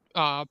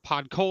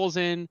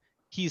Podkolzin.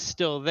 He's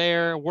still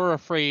there. We're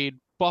afraid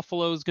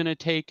Buffalo's going to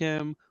take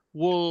him.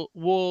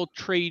 We'll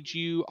trade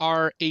you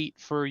our 8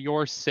 for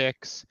your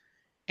 6,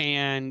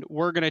 and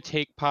we're going to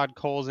take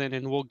Podkolzin,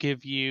 and we'll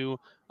give you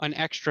an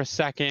extra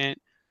second,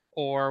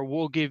 or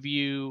we'll give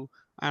you,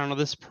 I don't know,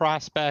 this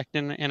prospect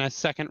and a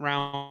second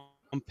round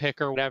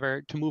pick or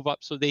whatever to move up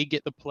so they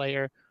get the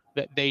player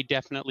that they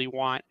definitely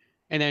want.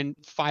 And then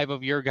 5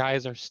 of your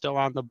guys are still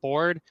on the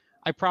board.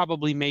 I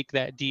probably make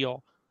that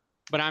deal,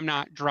 but I'm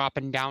not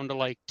dropping down to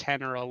like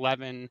 10 or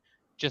 11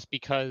 just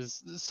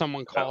because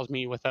someone calls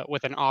me with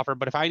an offer.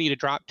 But if I need to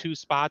drop 2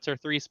 spots or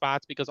 3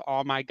 spots because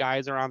all my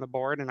guys are on the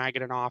board and I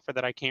get an offer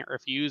that I can't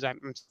refuse, I'm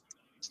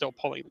still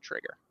pulling the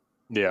trigger.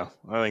 Yeah,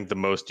 I think the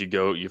most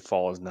you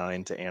fall is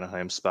 9 to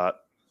Anaheim's spot.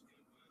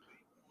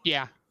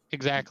 Yeah,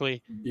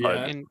 exactly.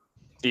 Yeah, and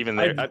even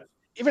there,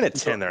 even at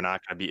 10, they're not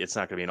going to be. It's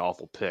not going to be an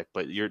awful pick,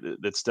 but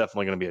it's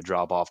definitely going to be a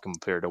drop off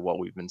compared to what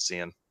we've been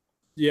seeing.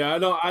 Yeah,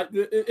 no,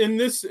 in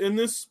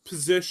this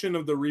position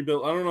of the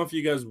rebuild, I don't know if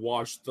you guys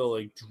watched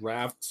the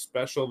draft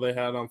special they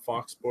had on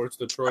Fox Sports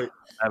Detroit.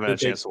 I haven't had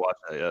a chance to watch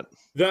that yet.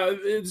 That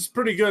it's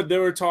pretty good. They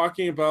were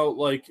talking about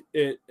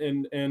it,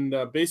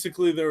 and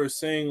basically they were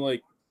saying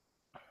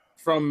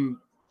from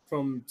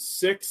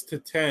 6 to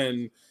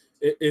 10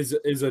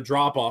 is a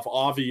drop off,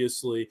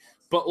 obviously,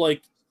 but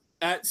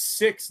at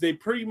 6, they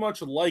pretty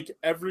much like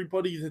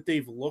everybody that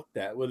they've looked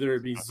at, whether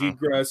it be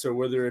Zegras or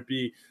whether it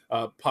be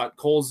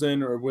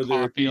Podkolzin or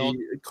whether it be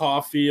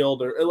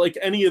Caulfield or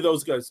any of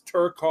those guys,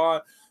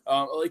 Turcotte.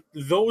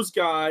 Those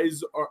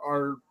guys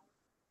are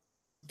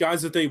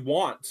guys that they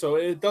want. So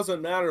it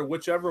doesn't matter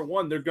whichever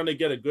one, they're going to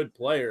get a good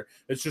player.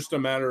 It's just a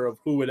matter of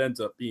who it ends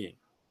up being.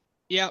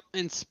 Yeah,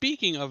 and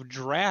speaking of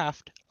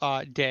draft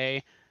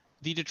day,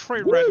 the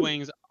Detroit Red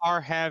Wings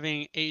are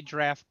having a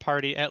draft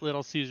party at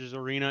Little Caesars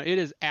Arena. It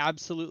is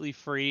absolutely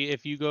free.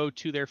 If you go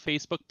to their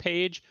Facebook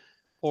page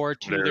or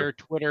to their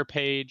Twitter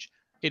page,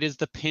 it is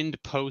the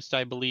pinned post,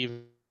 I believe,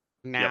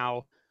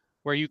 now,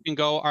 where you can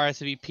go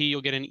RSVP.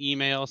 You'll get an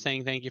email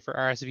saying thank you for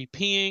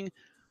RSVPing.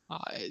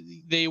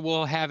 They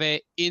will have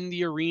it in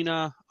the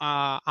arena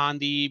on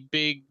the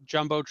big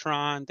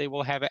Jumbotron. They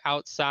will have it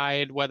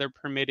outside, weather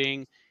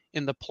permitting,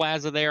 in the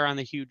plaza there on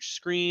the huge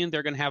screen.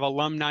 They're going to have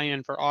alumni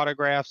in for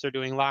autographs. They're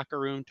doing locker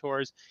room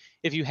tours.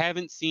 If you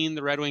haven't seen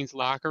the Red Wings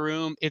locker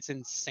room, it's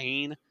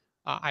insane.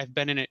 I've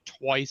been in it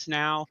twice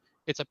now.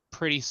 It's a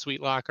pretty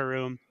sweet locker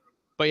room.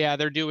 But yeah,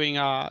 they're doing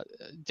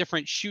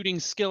different shooting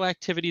skill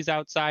activities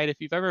outside.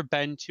 If you've ever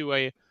been to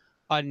a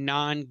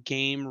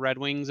non-game Red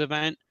Wings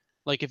event,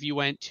 like if you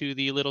went to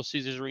the Little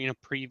Caesars Arena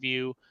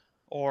preview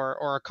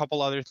or a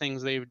couple other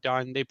things they've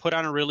done, they put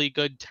on a really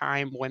good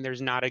time when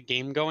there's not a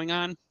game going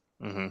on.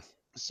 Mm-hmm.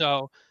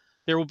 So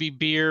there will be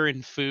beer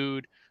and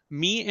food.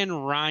 Me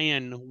and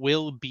Ryan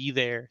will be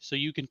there, so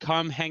you can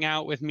come hang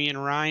out with me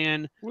and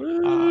Ryan.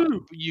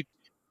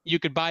 You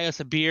could buy us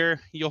a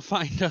beer. You'll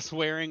find us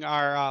wearing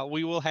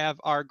we will have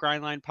our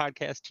Grindline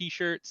Podcast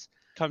t-shirts.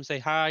 Come say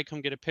hi, come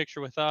get a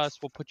picture with us.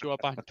 We'll put you up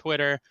on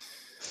Twitter.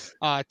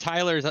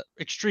 Tyler's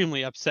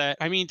extremely upset.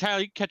 I mean,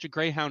 Tyler, you can catch a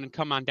Greyhound and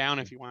come on down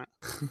if you want.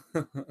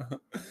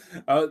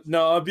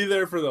 No, I'll be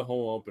there for the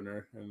home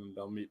opener, and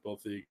I'll meet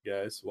both of you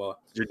guys. Well,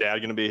 Is your dad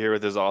going to be here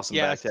with his awesome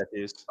back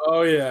tattoos?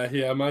 Oh,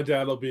 yeah, my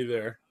dad will be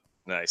there.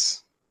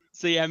 Nice.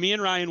 So, yeah, me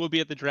and Ryan will be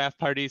at the draft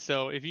party.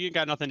 So if you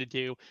got nothing to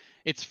do,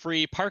 it's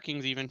free.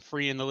 Parking's even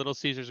free in the Little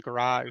Caesars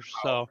garage.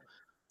 So,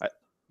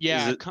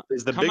 yeah,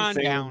 come on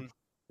down.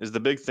 Is the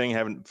big thing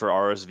having for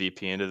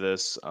RSVP into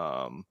this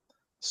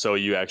so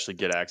you actually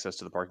get access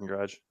to the parking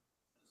garage?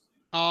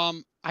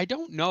 I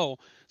don't know.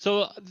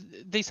 So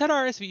they said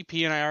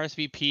RSVP, and I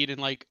RSVP'd,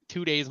 and like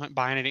 2 days went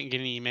by and I didn't get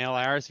an email.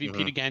 I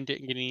RSVP'd again,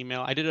 didn't get an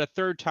email. I did it a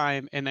third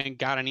time and then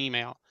got an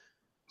email.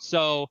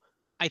 So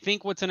I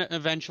think what's going to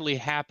eventually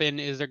happen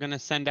is they're going to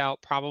send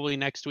out probably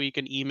next week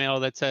an email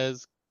that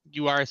says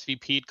you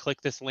RSVP'd, click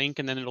this link,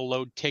 and then it'll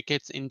load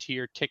tickets into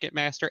your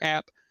Ticketmaster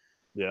app.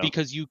 Yeah.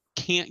 Because you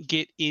can't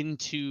get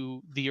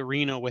into the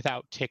arena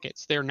without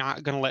tickets. They're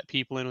not going to let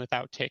people in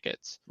without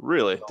tickets.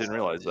 Really? Didn't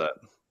realize that.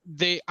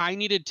 I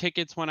needed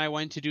tickets when I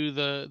went to do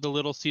the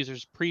Little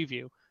Caesars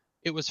preview.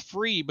 It was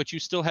free, but you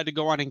still had to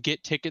go on and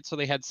get tickets, so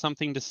they had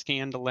something to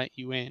scan to let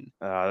you in.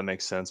 That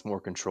makes sense. More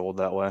controlled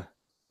that way.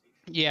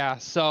 Yeah,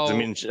 so... I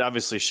mean,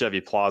 obviously Chevy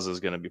Plaza is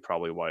going to be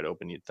probably wide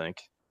open, you'd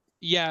think.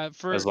 Yeah,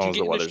 to get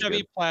into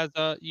Chevy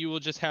Plaza, you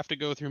will just have to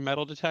go through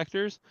metal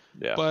detectors.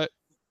 Yeah.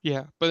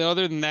 But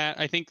other than that,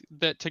 I think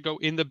that to go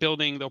in the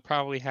building, they'll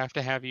probably have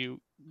to have you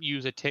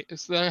use a ticket.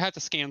 So they'll have to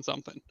scan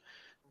something.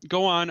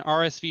 Go on,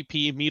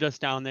 RSVP, meet us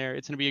down there.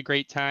 It's going to be a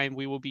great time.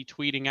 We will be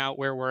tweeting out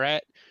where we're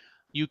at.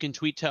 You can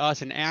tweet to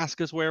us and ask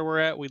us where we're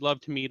at. We'd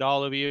love to meet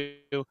all of you.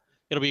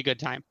 It'll be a good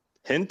time.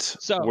 Hint,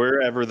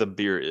 wherever the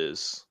beer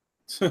is.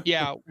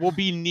 Yeah, we'll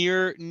be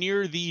near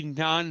the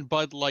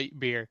non-Bud Light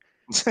beer.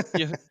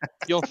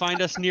 You'll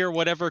find us near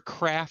whatever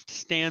craft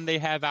stand they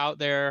have out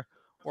there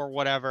or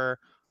whatever.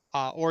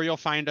 Or you'll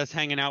find us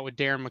hanging out with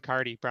Darren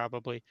McCarty,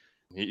 probably.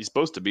 He's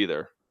supposed to be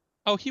there.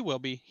 Oh, he will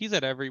be. He's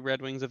at every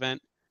Red Wings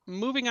event.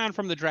 Moving on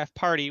from the draft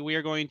party, we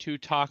are going to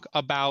talk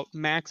about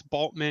Max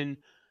Bultman,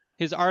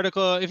 his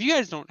article. If you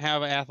guys don't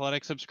have an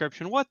athletic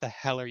subscription, what the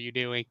hell are you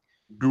doing?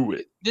 Do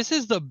it. This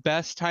is the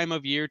best time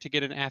of year to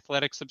get an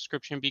athletic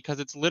subscription because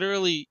it's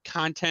literally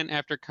content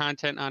after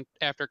content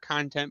after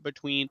content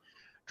between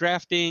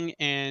drafting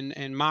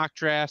and mock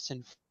drafts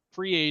and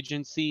free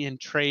agency and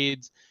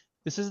trades.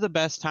 This is the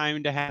best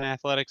time to have an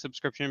athletic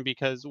subscription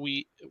because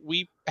we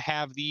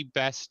have the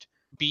best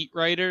beat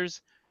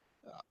writers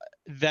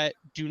that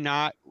do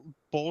not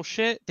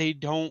bullshit. They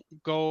don't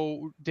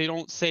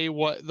say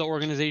what the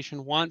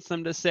organization wants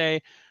them to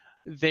say.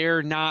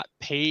 They're not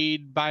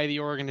paid by the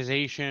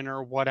organization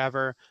or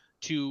whatever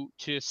to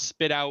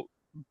spit out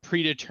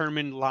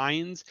predetermined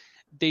lines.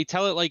 They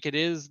tell it like it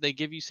is. They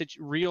give you such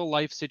real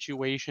life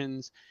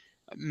situations.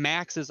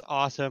 Max is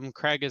awesome.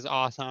 Craig is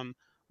awesome.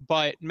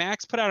 But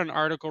Max put out an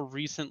article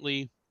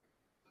recently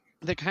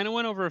that kind of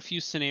went over a few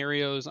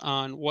scenarios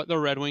on what the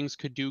Red Wings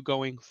could do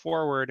going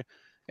forward.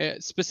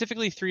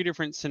 Specifically 3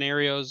 different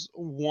scenarios.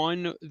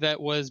 One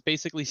that was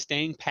basically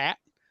staying pat.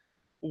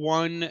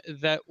 One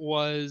that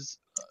was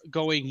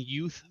going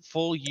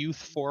full youth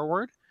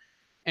forward.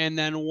 And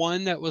then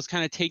one that was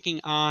kind of taking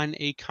on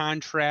a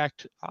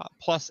contract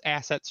plus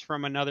assets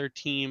from another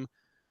team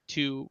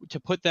to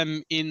put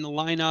them in the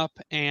lineup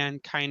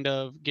and kind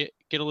of get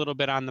a little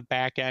bit on the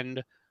back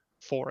end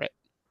for it.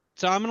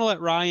 So I'm going to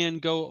let Ryan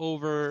go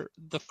over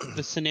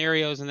the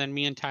scenarios, and then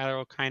me and Tyler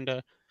will kind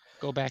of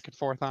go back and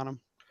forth on them.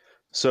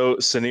 So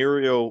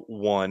scenario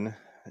 1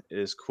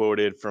 is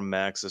quoted from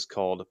Max is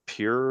called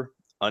pure,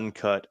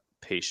 uncut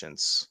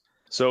patience.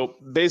 So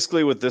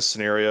basically with this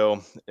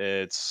scenario,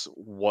 it's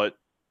what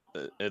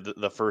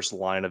the first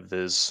line of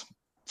his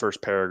first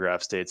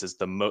paragraph states is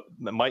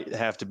might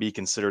have to be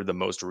considered the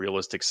most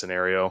realistic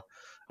scenario.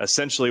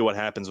 Essentially what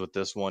happens with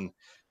this one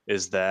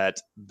is that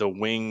the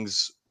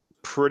Wings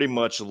pretty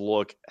much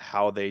look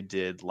how they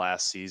did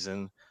last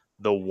season.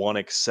 The one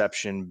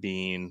exception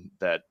being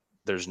that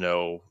there's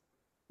no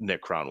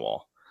Nick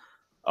Cronwall.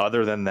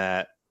 Other than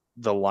that,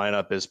 the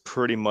lineup is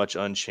pretty much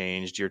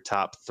unchanged. Your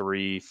top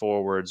 3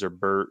 forwards are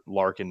Burt,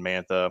 Larkin,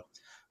 Mantha.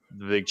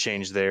 The big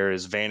change there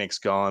is Vanek's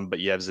gone, but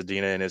you have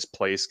Zadina in his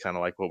place, kind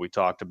of like what we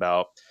talked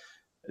about.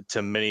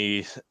 To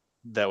many,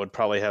 that would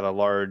probably have a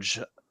large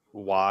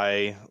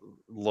Y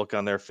look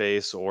on their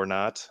face or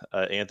not.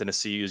 Anthony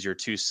C is your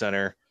 2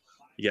 center.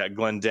 You got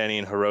Glendening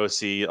and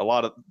Hirose. A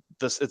lot of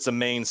this, it's a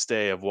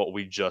mainstay of what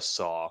we just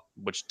saw,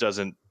 which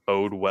doesn't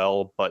bode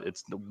well, but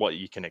it's what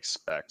you can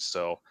expect.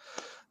 So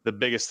the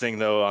biggest thing,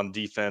 though, on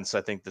defense,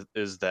 I think,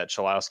 is that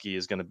Chalowski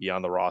is going to be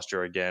on the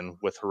roster again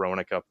with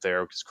Hronek up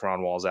there because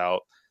Cronwall's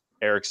out.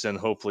 Eriksson,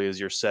 hopefully, is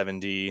your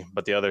 7D.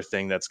 But the other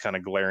thing that's kind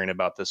of glaring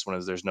about this one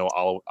is there's no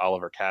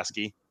Oliver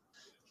Kasky.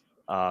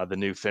 the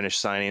new Finnish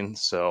signing.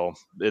 So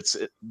this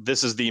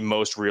is the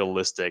most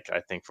realistic, I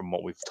think, from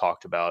what we've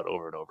talked about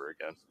over and over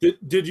again.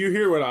 Did you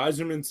hear what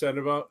Yzerman said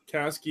about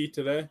Kasky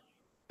today?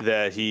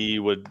 That he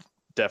would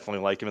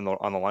definitely like him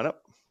on the lineup.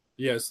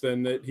 Yes,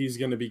 then that he's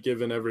going to be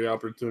given every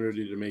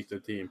opportunity to make the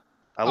team.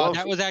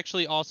 That was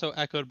actually also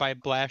echoed by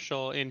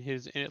Blashill in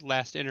his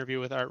last interview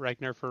with Art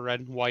Regner for Red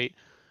and White.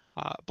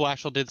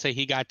 Blashill did say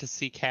he got to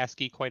see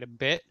Kasky quite a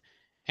bit,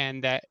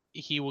 and that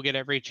he will get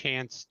every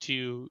chance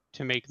to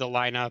make the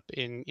lineup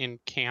in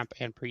camp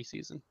and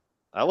preseason.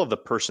 I love the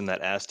person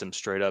that asked him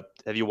straight up,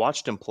 have you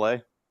watched him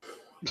play?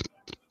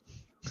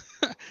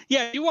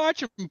 Yeah, you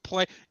watch him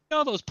play. You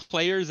know those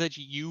players that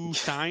you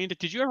signed?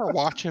 Did you ever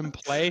watch him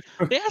play?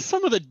 They ask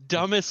some of the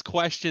dumbest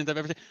questions I've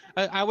ever seen.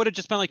 I would have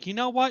just been like, you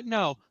know what?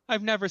 No,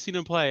 I've never seen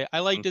him play. I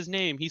liked his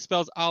name. He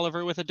spells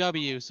Oliver with a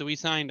W, so we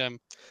signed him.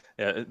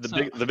 Yeah,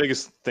 the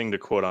biggest thing to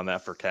quote on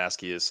that for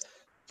Kasky is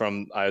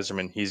from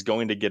Yzerman, he's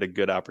going to get a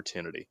good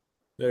opportunity.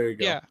 There you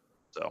go. Yeah,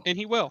 so and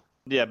he will.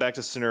 Yeah, back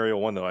to scenario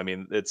one though. I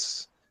mean,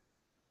 it's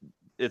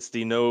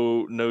the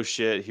no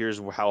shit.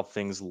 Here's how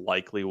things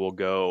likely will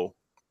go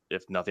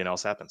if nothing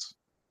else happens.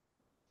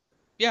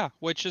 Yeah,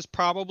 which is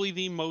probably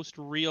the most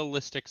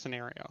realistic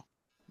scenario.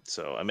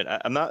 So, I mean,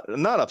 I'm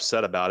not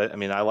upset about it. I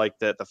mean, I like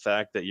the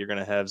fact that you're going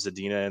to have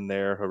Zadina in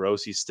there.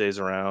 Hiroshi stays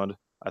around.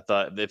 I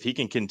thought if he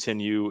can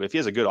continue, if he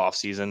has a good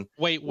offseason.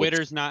 Wait,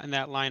 Witter's not in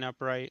that lineup,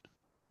 right?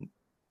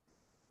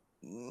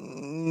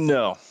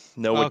 No,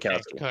 Okay,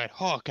 Witkowski. good.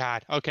 Oh,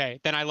 God. Okay,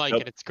 then I like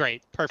it. It's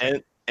great.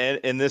 Perfect. And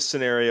in this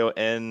scenario,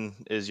 N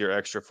is your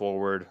extra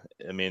forward.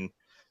 I mean,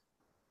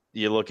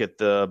 you look at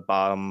the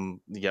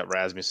bottom, you got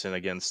Rasmussen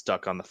again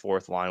stuck on the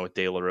fourth line with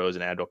De La Rose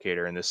and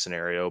Advocator in this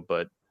scenario.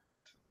 But,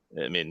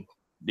 I mean,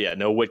 yeah,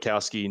 no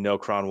Witkowski, no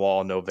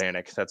Cronwall, no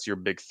Vanek. That's your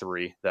big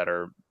three that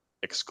are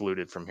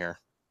excluded from here.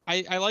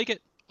 I like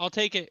it. I'll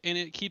take it. And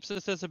it keeps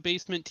us as a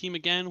basement team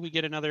again. We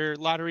get another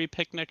lottery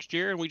pick next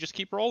year, and we just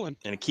keep rolling.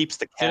 And it keeps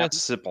the cap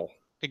simple.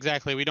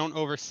 Exactly. We don't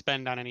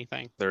overspend on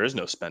anything. There is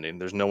no spending.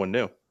 There's no one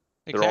new.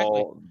 Exactly. They're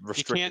all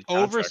restricted. You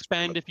can't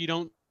overspend if you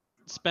don't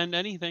spend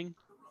anything.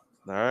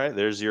 All right,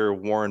 there's your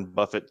Warren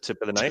Buffett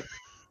tip of the night.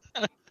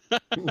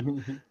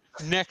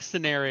 Next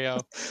scenario.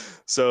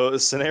 So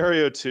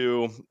scenario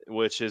 2,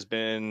 which has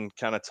been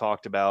kind of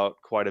talked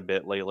about quite a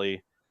bit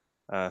lately.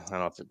 I don't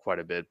know if it's quite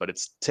a bit, but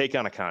it's take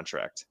on a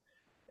contract.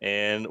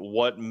 And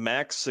what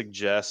Max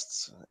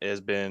suggests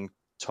has been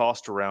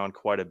tossed around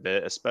quite a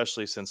bit,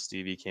 especially since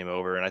Stevie came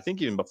over, and I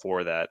think even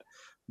before that.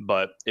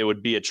 But it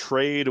would be a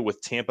trade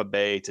with Tampa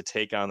Bay to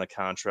take on the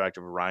contract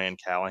of Ryan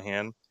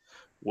Callahan,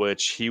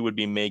 which he would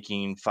be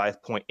making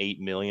 $5.8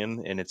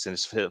 million, and it's in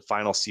his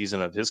final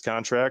season of his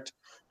contract.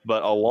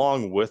 But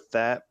along with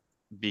that,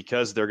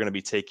 because they're going to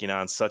be taking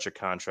on such a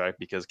contract,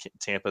 because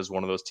Tampa is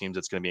one of those teams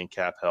that's going to be in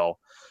cap hell,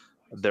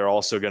 they're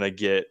also going to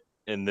get,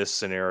 in this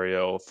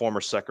scenario,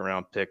 former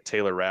second-round pick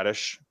Taylor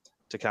Radish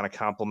to kind of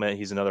complement.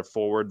 He's another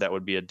forward that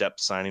would be a depth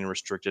signing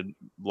restricted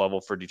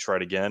level for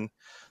Detroit again.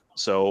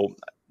 So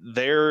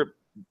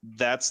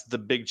that's the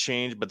big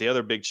change. But the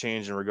other big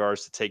change in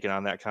regards to taking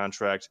on that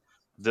contract,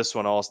 this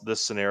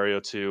scenario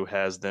too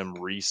has them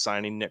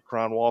re-signing Nick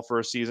Cronwall for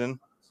a season,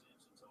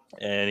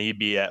 and he'd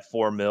be at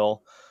 $4 million.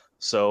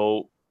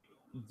 So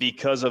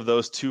because of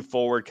those two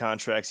forward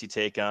contracts you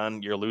take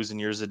on, you're losing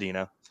your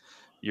Zadina,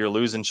 you're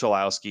losing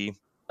Cholowski.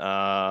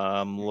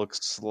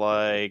 Looks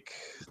like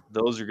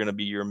those are going to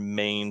be your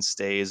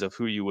mainstays of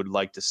who you would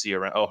like to see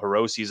around. Oh,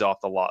 Hiroshi's off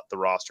the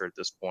roster at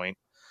this point.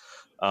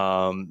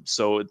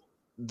 So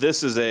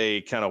this is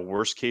a kind of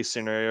worst case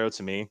scenario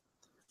to me,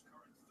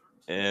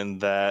 and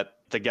that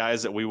the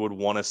guys that we would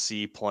want to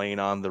see playing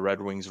on the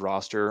Red Wings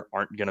roster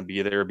aren't going to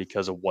be there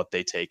because of what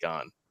they take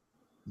on.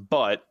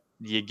 But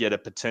you get a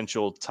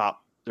potential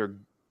top or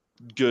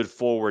good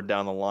forward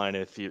down the line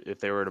if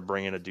they were to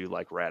bring in a dude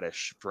like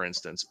Radish, for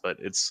instance. But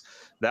it's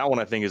that one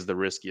I think is the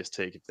riskiest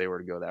take if they were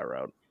to go that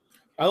route.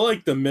 I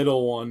like the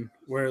middle one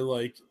where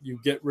like you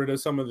get rid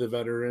of some of the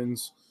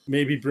veterans,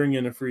 maybe bring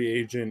in a free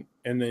agent,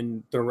 and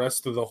then the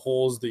rest of the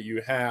holes that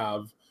you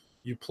have,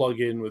 you plug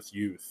in with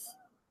youth.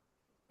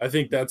 I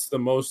think that's the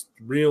most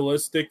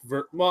realistic.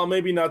 Well,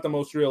 maybe not the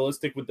most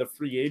realistic with the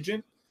free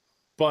agent,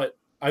 but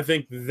I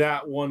think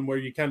that one where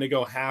you kind of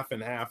go half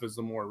and half is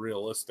the more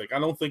realistic. I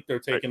don't think they're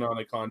taking on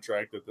a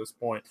contract at this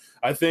point.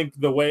 I think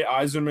the way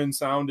Yzerman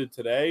sounded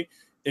today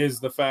is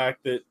the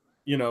fact that,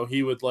 you know,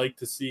 he would like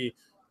to see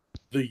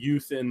the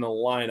youth in the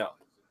lineup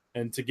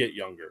and to get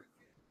younger.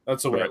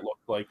 That's the way it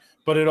looked like.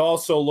 But it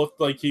also looked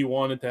like he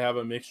wanted to have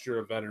a mixture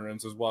of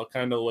veterans as well,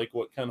 kind of like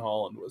what Ken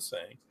Holland was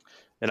saying.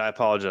 And I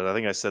apologize. I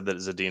think I said that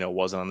Zadina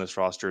wasn't on this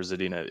roster.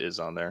 Zadina is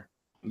on there.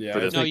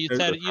 Yeah. No, you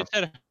said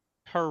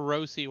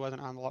Hiroshi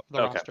wasn't on the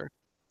roster.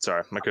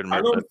 Sorry, I couldn't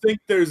remember. I don't think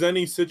there's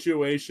any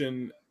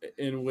situation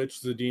in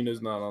which Zadina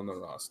is not on the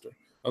roster,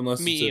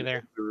 unless it's an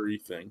injury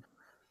thing.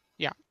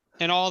 Yeah,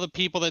 and all the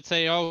people that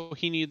say, "Oh,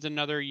 he needs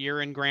another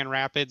year in Grand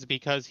Rapids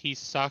because he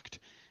sucked,"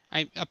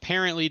 I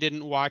apparently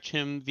didn't watch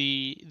him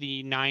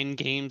the 9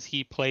 games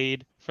he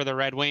played for the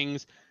Red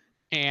Wings,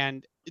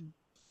 and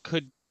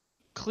could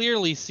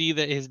clearly see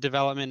that his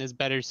development is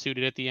better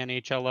suited at the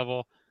NHL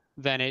level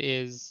than it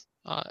is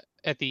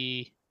at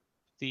the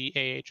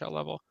AHL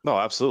level. No,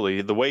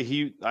 absolutely. The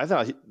way I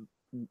thought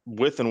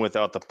with and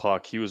without the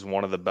puck, he was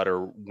one of the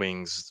better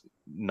wings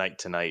night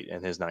to night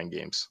in his 9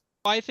 games.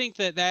 I think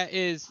that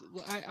is,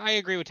 I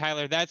agree with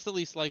Tyler. That's the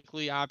least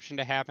likely option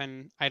to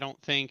happen. I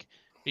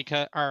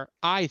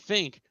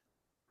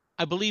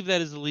believe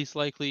that is the least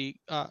likely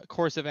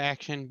course of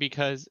action,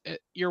 because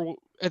you're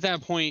at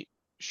that point,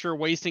 sure,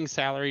 wasting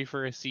salary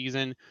for a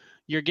season.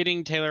 You're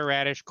getting Taylor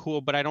Radish,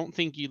 cool, but I don't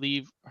think you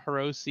leave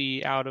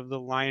Hirose out of the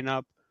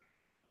lineup.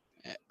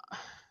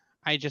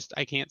 I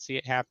can't see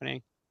it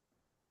happening.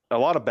 A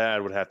lot of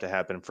bad would have to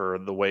happen for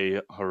the way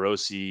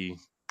Hirose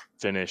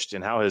finished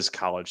and how his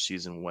college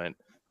season went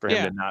for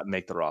him to not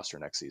make the roster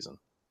next season.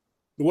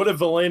 What if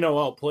Veleno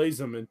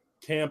outplays him in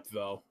camp,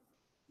 though?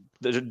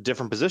 They're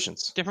different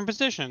positions. Different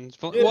positions.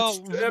 I think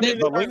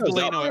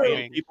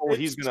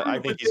he's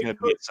gonna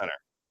be at center.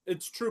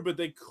 It's true, but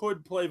they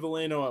could play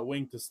Veleno at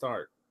wing to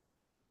start.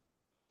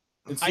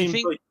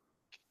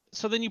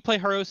 So then you play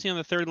Hirose on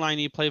the third line,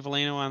 and you play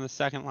Veleno on the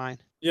second line.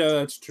 Yeah,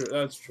 that's true.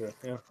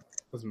 Yeah,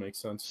 doesn't make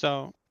sense.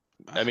 So,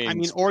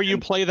 or you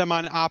play them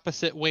on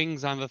opposite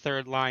wings on the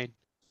third line.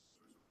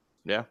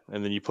 Yeah,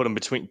 and then you put them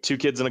between 2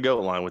 kids in a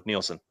goat line with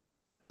Nielsen.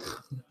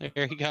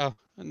 There you go.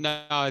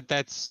 No,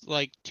 that's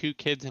like 2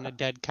 kids in a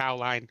dead cow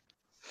line.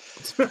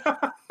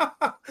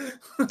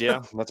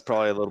 Yeah, that's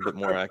probably a little bit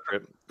more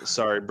accurate.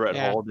 Sorry, Brett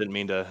Hull, didn't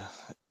mean to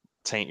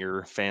taint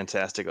your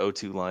fantastic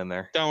O2 line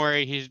there. Don't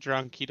worry, he's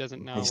drunk. He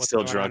doesn't know. He's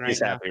still drunk.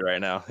 He's happy right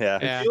now.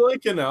 Yeah. Is he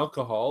like an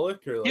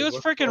alcoholic? Or he was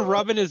freaking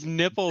rubbing his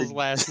nipples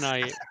last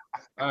night.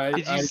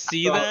 Did you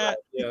see that?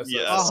 Yes.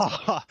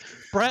 Oh,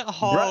 Brett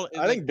Hull.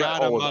 I think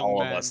Brett Hull was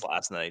all of us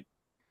last night.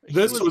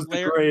 This was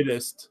the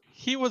greatest.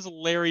 He was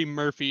Larry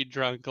Murphy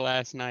drunk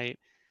last night.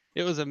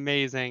 It was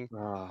amazing.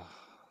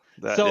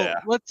 Let's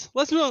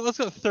move on. Let's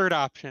go to third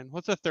option.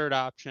 What's the third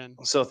option?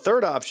 So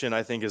third option,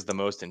 I think, is the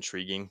most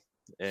intriguing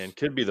and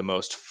could be the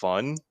most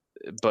fun,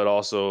 but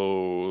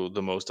also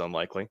the most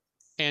unlikely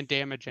and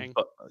damaging.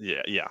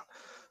 Yeah,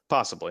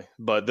 possibly.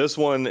 But this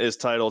one is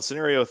titled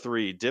Scenario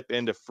 3: Dip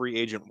into free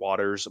agent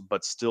waters,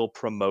 but still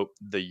promote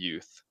the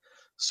youth.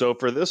 So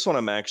for this one,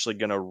 I'm actually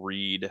going to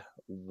read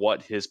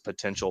what his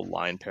potential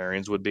line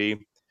pairings would be,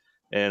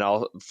 and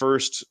I'll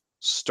first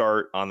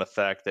start on the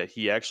fact that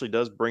he actually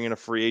does bring in a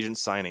free agent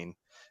signing,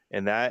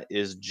 and that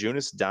is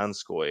Jonas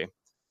Donskoy.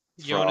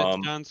 Jonas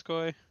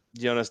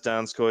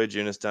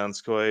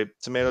Donskoy,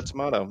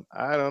 tomato.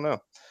 I don't know.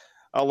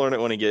 I'll learn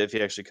it if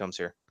he actually comes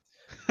here.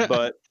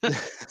 But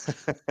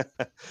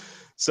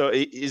so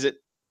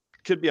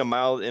could be a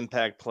mild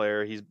impact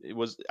player. He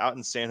was out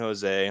in San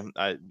Jose.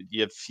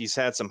 He's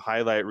had some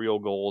highlight reel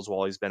goals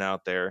while he's been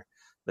out there.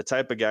 The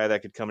type of guy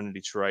that could come into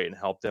Detroit and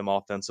help them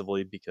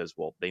offensively because,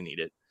 well, they need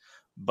it.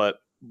 But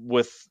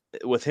with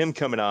him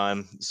coming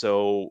on,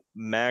 so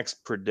Max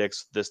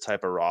predicts this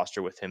type of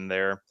roster with him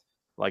there.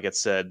 Like it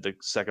said, the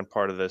second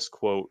part of this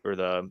quote or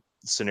the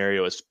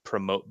scenario is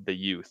promote the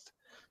youth.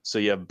 So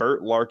you have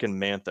Burt, Larkin,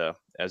 Mantha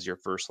as your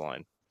first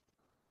line.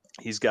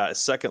 He's got a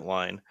second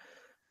line,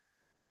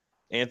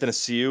 Anthony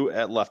Siu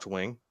at left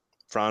wing,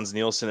 Franz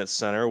Nielsen at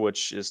center,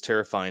 which is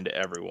terrifying to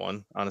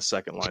everyone on a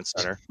second line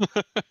center.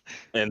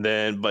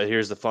 But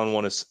here's the fun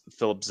one is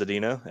Philip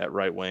Zadina at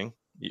right wing.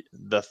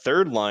 The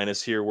third line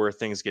is here where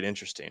things get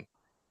interesting.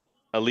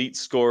 Elite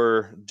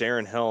scorer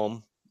Darren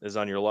Helm is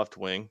on your left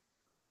wing.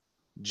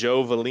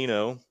 Joe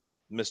Veleno,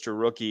 Mr.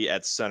 Rookie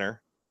at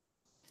center.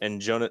 And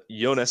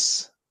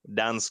Jonas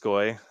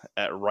Donskoy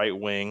at right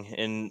wing.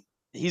 And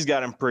he's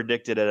got him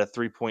predicted at a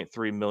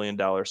 $3.3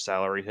 million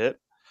salary hit.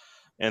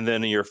 And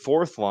then your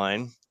fourth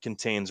line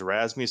contains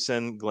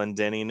Rasmussen,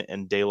 Glendening,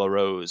 and De La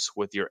Rose,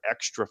 with your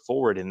extra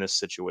forward in this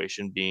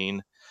situation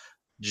being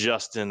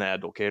Justin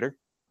Advocator.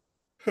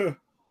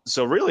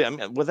 So really,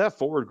 with that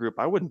forward group,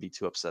 I wouldn't be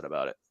too upset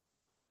about it.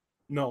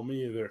 No,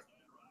 me either.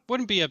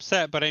 Wouldn't be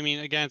upset, but I mean,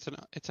 again,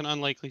 it's an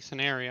unlikely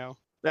scenario.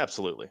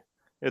 Absolutely.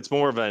 It's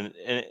more of an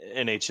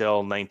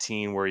NHL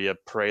 19 where you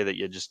pray that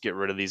you just get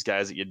rid of these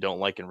guys that you don't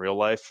like in real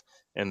life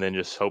and then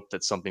just hope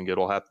that something good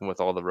will happen with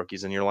all the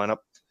rookies in your lineup.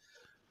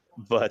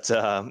 But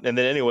and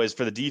then anyways,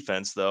 for the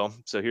defense, though,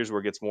 so here's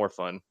where it gets more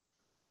fun.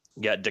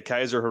 You got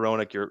DeKaiser,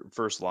 Hronek, your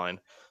first line.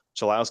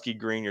 Chalowski,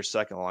 Green, your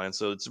second line.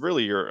 So it's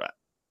really your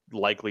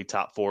likely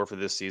top 4 for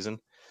this season.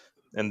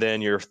 And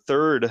then your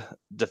third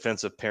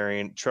defensive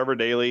pairing, Trevor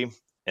Daley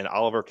and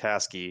Oliver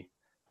Kasky,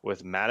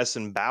 with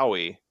Madison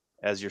Bowie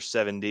as your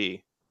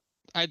 7D.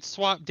 I'd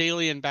swap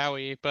Daley and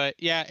Bowie, but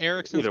yeah,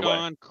 Ericsson's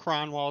gone,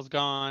 Cronwall's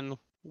gone,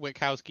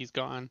 Witkowski's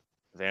gone.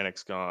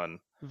 Vanek's gone.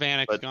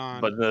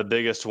 Gone. But the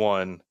biggest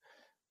one,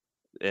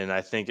 and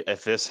I think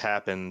if this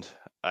happened,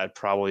 I'd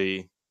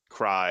probably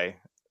cry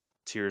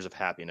tears of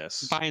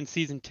happiness. Buying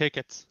season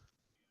tickets.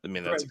 I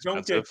mean, that's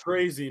expensive. Don't get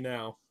crazy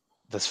now.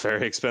 That's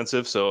very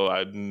expensive, so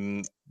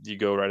you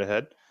go right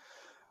ahead.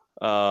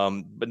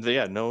 But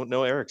yeah,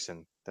 no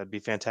Eriksson. That'd be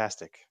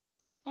fantastic.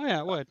 Oh yeah,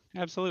 it would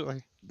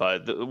absolutely.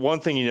 But the one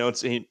thing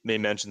he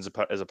mentions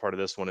as a part of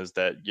this one is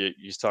that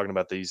he's talking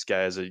about these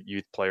guys,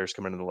 youth players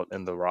coming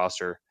in the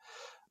roster.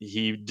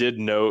 He did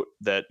note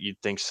that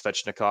you'd think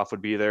Svechnikov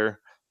would be there,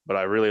 but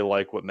I really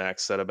like what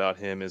Max said about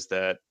him is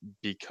that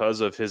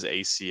because of his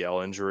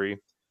ACL injury,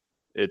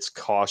 it's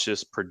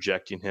cautious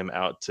projecting him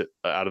out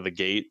of the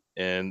gate,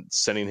 and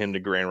sending him to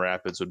Grand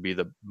Rapids would be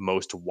the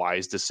most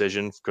wise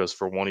decision because,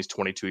 for one, he's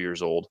 22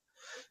 years old.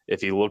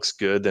 If he looks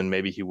good, then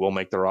maybe he will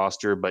make the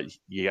roster, but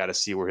you got to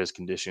see where his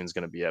condition is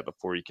going to be at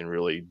before you can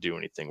really do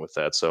anything with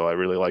that. So I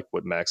really like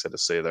what Max had to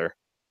say there.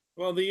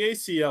 Well, the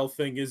ACL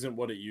thing isn't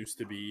what it used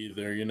to be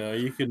either.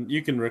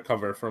 You can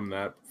recover from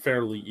that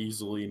fairly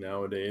easily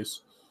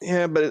nowadays.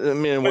 Yeah, but I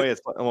mean, in a way,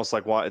 it's almost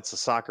like it's a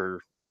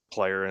soccer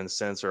player in a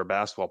sense, or a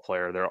basketball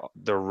player.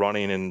 They're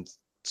running and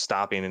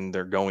stopping, and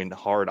they're going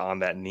hard on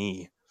that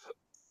knee.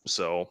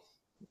 So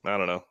I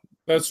don't know.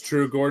 That's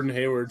true. Gordon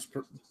Hayward's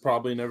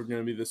probably never going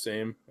to be the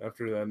same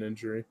after that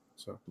injury.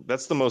 So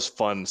that's the most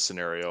fun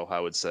scenario, I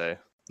would say.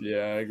 Yeah,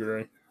 I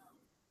agree.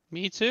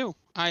 Me too.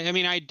 I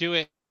mean, I'd do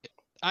it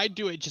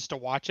just to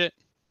watch it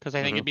because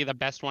I think it'd be the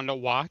best one to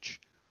watch.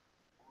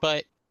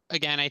 But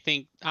again, I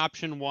think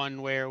option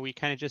one, where we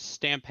kind of just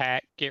stand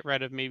pat, get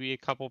rid of maybe a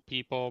couple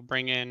people,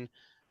 bring in,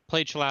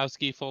 play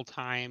Chalowski full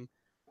time.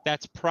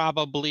 That's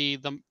probably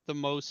the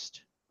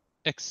most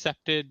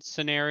accepted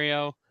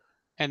scenario.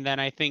 And then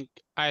I think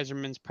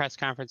Yzerman's press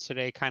conference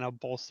today kind of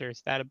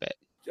bolsters that a bit.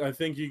 I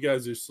think you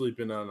guys are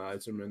sleeping on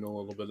Yzerman a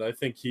little bit. I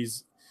think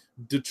he's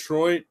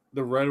Detroit,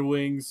 the Red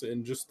Wings,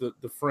 and just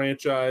the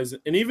franchise,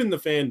 and even the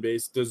fan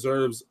base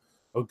deserves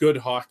a good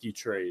hockey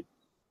trade.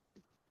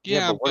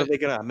 Yeah, but what are they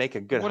going to make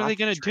a good? What are they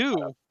going to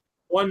do?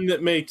 One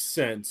that makes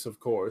sense, of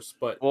course.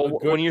 But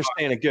when you're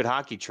saying a good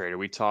hockey trade, are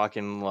we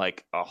talking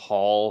like a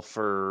Hall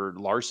for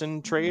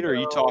Larson trade, or are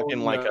you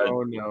talking like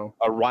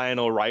a Ryan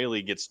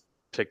O'Reilly gets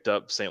picked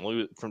up to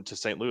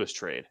St. Louis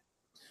trade?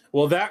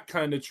 Well, that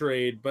kind of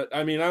trade, but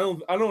I mean, I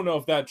don't know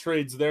if that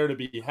trade's there to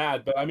be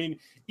had. But I mean,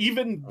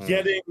 even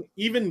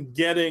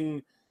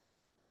getting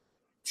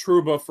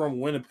Trouba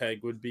from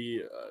Winnipeg would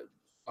be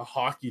a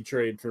hockey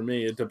trade for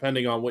me,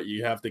 depending on what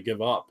you have to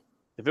give up.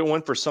 If it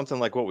went for something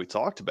like what we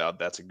talked about,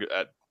 that's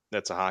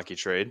a hockey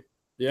trade.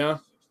 Yeah,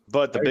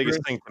 but the biggest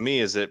thing to me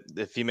is that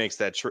if he makes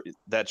that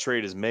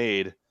trade is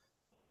made,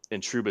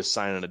 and Trouba's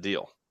signing a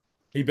deal,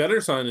 he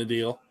better sign a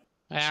deal.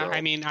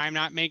 I mean, I'm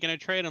not making a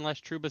trade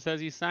unless Trouba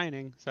says he's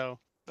signing. So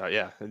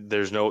yeah,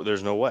 there's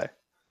no way.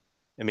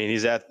 I mean,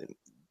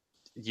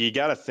 you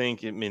got to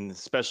think. I mean,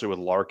 especially with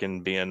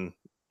Larkin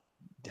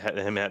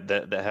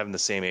having the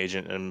same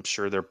agent, and I'm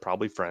sure they're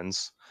probably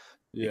friends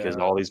because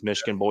all these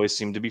Michigan boys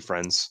seem to be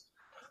friends.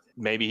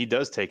 Maybe he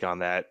does take on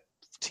that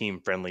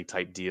team-friendly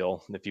type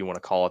deal, if you want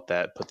to call it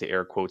that. Put the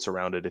air quotes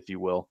around it, if you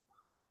will.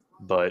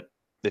 But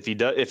if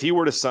he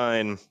were to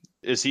sign,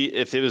 if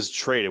it was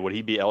traded, would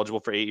he be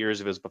eligible for 8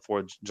 years if it was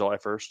before July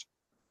 1st?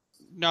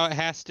 No, it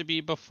has to be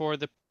before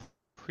the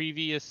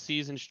previous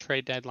season's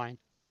trade deadline.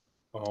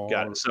 Oh,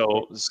 got it.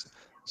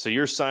 So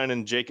you're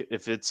signing Jake.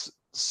 If it's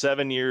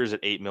 7 years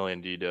at $8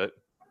 million, do you do it?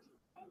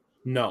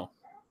 No,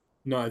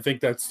 I think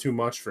that's too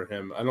much for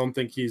him. I don't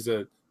think he's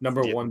a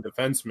number one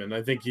defenseman.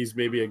 I think he's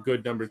maybe a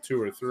good number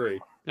 2 or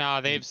 3. No,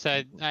 they've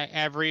said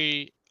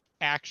every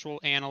actual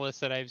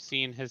analyst that I've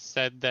seen has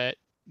said that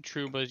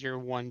Trouba's your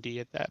 1D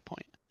at that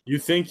point. You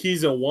think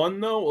he's a 1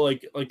 though?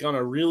 Like on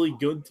a really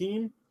good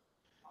team?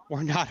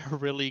 We're not a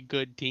really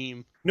good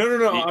team.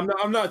 No.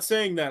 I'm not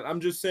saying that. I'm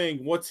just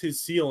saying, what's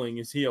his ceiling?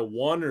 Is he a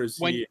 1 or is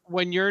he?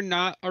 When you're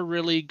not a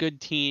really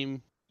good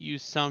team, you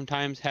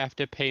sometimes have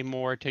to pay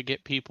more to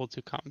get people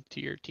to come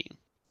to your team.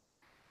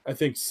 I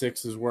think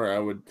 6 is where I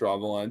would draw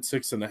the line.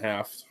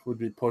 6.5 would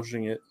be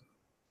pushing it.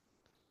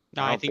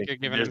 No, I think you're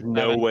giving him 7.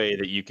 There's no way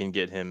that you can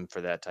get him for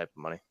that type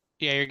of money.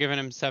 Yeah, you're giving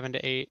him 7 to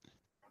 8.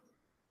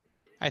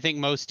 I think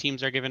most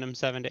teams are giving him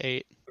 7 to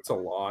 8. That's a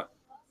lot.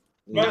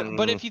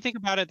 But if you think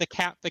about it, the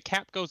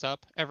cap goes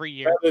up every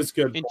year. That is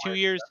good. In 2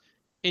 years,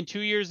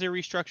 they're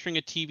restructuring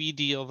a TV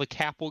deal. The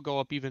cap will go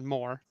up even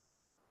more.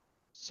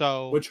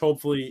 So, which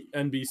hopefully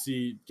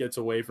NBC gets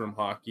away from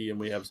hockey and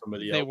we have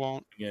somebody else.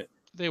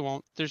 They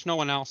won't. There's no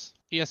one else.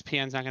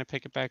 ESPN's not going to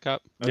pick it back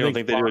up. You don't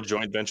think they do a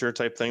joint venture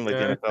type thing like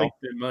the NFL? I think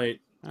they might.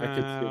 I could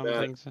see that.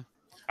 Think so.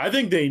 I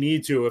think they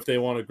need to if they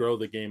want to grow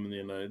the game in the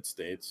United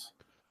States.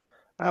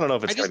 I don't know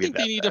if it's. I just think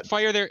they need to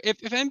fire their. If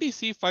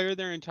NBC fire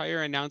their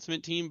entire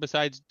announcement team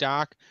besides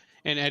Doc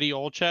and Eddie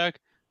Olczyk,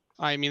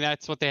 I mean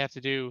that's what they have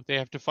to do. They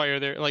have to fire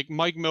their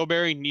Mike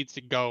Milbury needs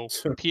to go.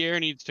 Pierre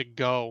needs to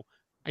go.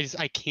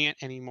 I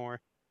can't anymore.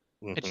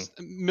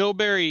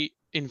 Milbury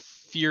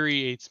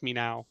infuriates me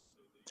now.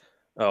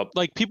 Oh.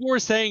 People were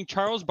saying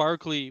Charles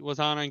Barkley was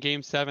on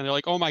Game 7. They're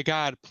like, oh my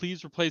God,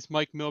 please replace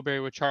Mike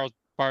Milbury with Charles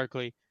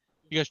Barkley,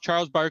 because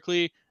Charles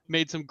Barkley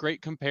made some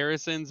great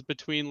comparisons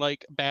between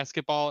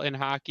basketball and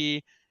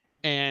hockey,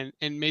 and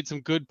made some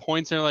good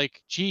points. And they're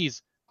like,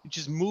 geez,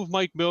 just move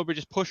Mike Milbury,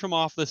 just push him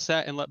off the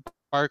set and let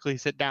Barkley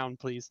sit down,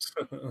 please.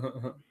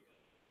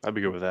 I'd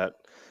be good with that.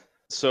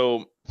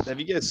 So, have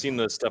you guys seen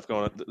the stuff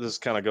going? This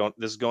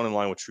is going in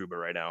line with Trouba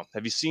right now.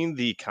 Have you seen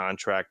the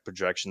contract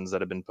projections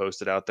that have been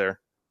posted out there?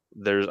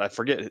 I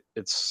forget,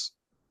 it's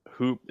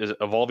who is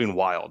Evolving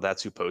Wild.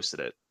 That's who posted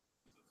it.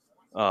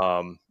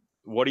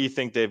 What do you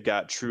think they've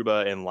got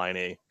Trouba and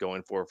Line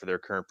going for their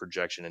current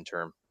projection in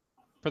term?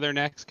 For their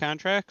next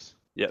contracts?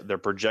 Yeah, their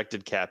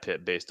projected cap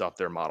hit based off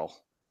their model.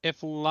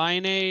 If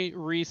Line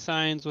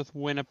re-signs with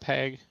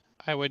Winnipeg,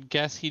 I would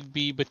guess he'd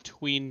be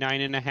between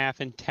 9.5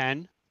 and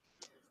 10.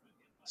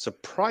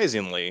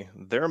 Surprisingly,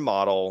 their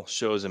model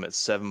shows him at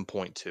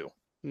 7.2.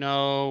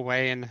 No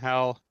way in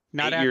hell.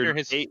 Not after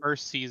his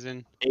first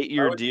season.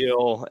 8-year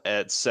deal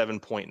at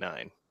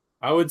 7.9.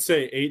 I would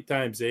say 8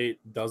 times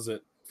 8 does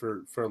it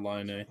for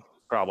Line A.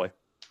 Probably.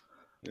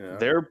 Yeah.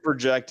 They're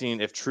projecting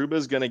if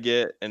Trouba's going to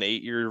get an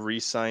 8-year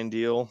re-sign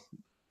deal,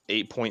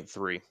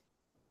 8.3.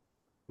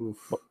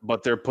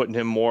 But they're putting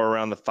him more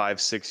around the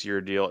 5-6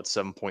 year deal at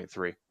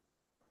 7.3.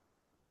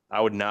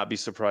 I would not be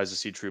surprised to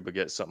see Trouba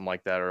get something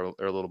like that or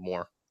a little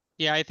more.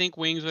 Yeah, I think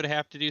Wings would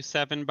have to do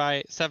 7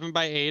 by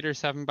 8 or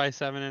 7 by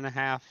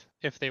 7.5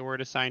 if they were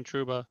to sign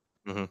Trouba.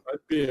 Mm-hmm.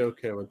 I'd be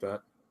okay with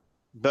that.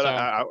 But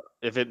so,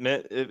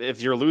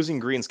 if you're losing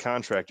Green's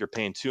contract, you're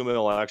paying $2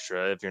 million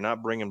extra. If you're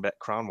not bringing back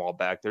Cronwall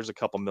back, there's a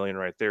couple million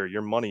right there.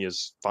 Your money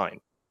is fine.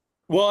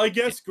 Well, I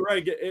guess,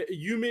 Greg,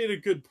 you made a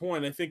good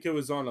point. I think it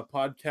was on a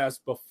podcast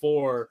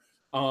before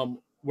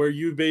where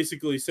you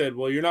basically said,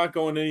 well, you're not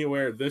going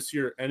anywhere this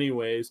year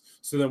anyways.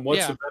 So then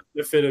what's the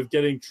benefit of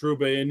getting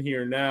Trouba in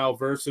here now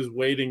versus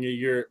waiting a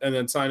year and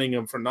then signing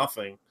him for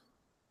nothing?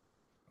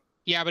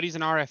 Yeah, but he's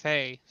an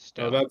RFA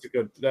still. Oh, that's a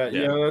good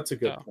that's a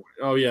good point.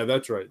 Oh, yeah,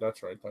 that's right.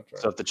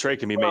 So if the trade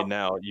can be made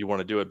now, you want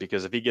to do it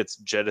because if he gets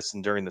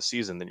jettisoned during the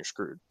season, then you're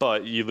screwed.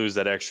 But you lose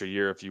that extra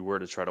year if you were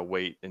to try to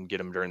wait and get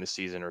him during the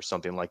season or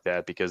something like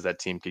that because that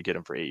team could get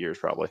him for 8 years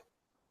probably.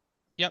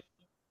 Yep.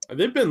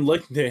 They've been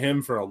looking to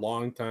him for a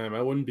long time.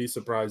 I wouldn't be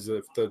surprised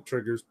if the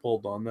trigger's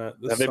pulled on that.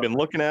 Have they been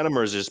looking at him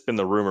or has it just been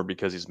the rumor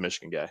because he's a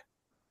Michigan guy?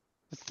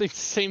 It's the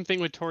same thing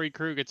with Torrey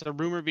Krug. It's a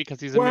rumor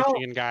because he's a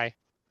Michigan guy.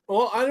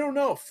 Well, I don't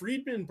know.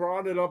 Friedman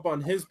brought it up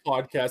on his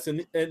podcast,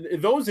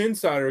 and those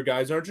insider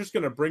guys aren't just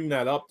going to bring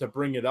that up to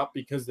bring it up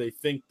because they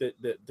think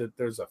that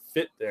there's a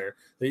fit there.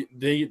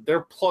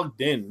 They're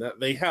plugged in.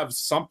 They have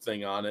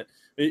something on it.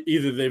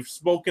 Either they've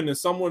spoken to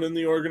someone in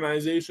the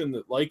organization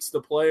that likes the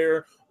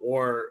player,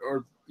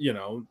 or you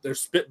know they're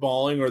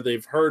spitballing, or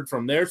they've heard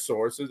from their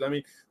sources. I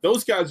mean,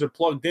 those guys are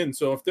plugged in.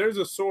 So if there's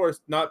a source,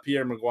 not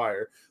Pierre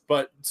Maguire,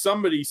 but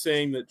somebody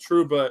saying that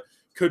Trouba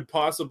could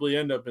possibly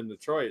end up in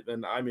Detroit,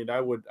 then I mean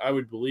I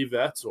would believe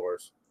that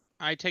source.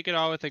 I take it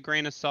all with a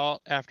grain of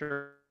salt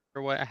after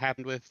what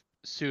happened with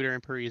Suter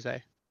and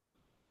Parise.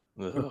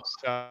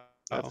 So,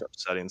 that's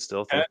upsetting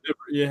still.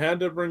 You had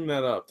to bring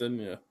that up, didn't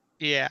you?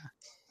 Yeah.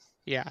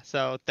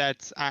 So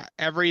that's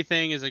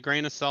everything is a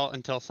grain of salt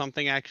until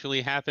something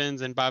actually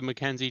happens. And Bob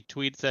McKenzie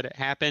tweets that it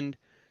happened.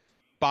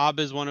 Bob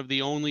is one of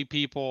the only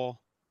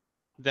people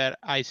that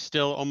I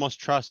still almost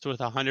trust with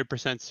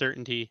 100%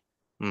 certainty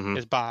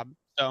is Bob.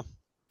 So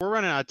we're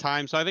running out of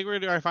time, so I think we're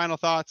going to do our final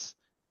thoughts,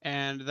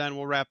 and then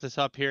we'll wrap this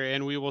up here,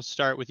 and we will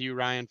start with you,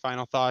 Ryan.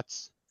 Final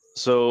thoughts.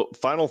 So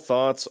final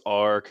thoughts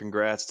are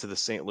congrats to the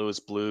St. Louis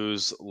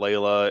Blues,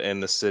 Layla,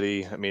 and the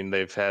city. I mean,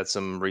 they've had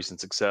some recent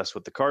success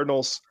with the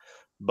Cardinals,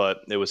 but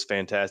it was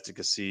fantastic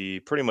to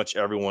see pretty much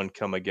everyone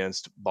come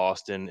against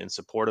Boston in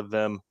support of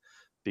them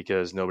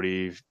because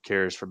nobody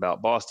cares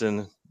about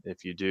Boston.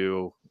 If you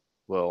do,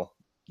 well,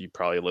 you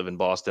probably live in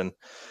Boston.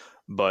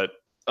 But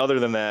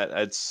other than that,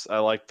 I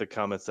like the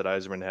comments that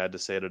Yzerman had to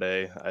say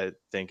today. I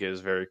think it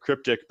was very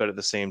cryptic, but at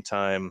the same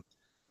time,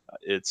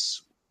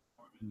 it's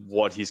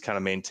what he's kind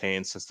of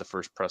maintained since the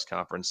first press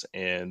conference.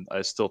 And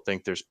I still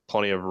think there's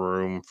plenty of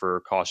room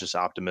for cautious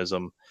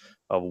optimism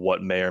of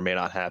what may or may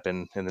not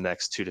happen in the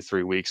next 2 to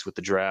 3 weeks with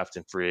the draft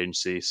and free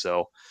agency.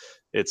 So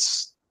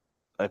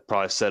I've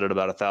probably said it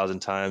about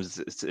 1,000 times.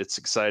 It's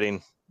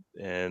exciting.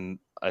 And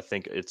I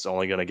think it's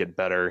only going to get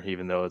better,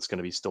 even though it's going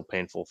to be still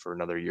painful for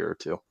another year or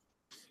two.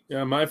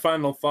 Yeah, my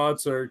final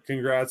thoughts are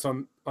congrats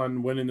on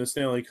winning the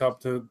Stanley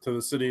Cup to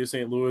the city of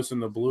St. Louis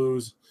and the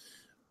Blues.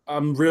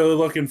 I'm really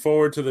looking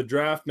forward to the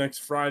draft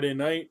next Friday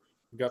night.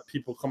 We've got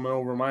people coming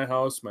over my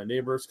house. My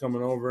neighbor's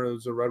coming over.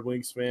 There's a Red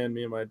Wings fan.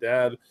 Me and my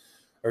dad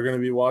are going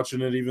to be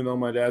watching it, even though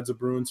my dad's a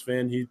Bruins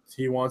fan.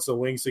 He wants the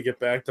Wings to get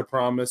back to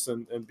promise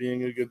and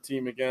being a good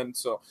team again.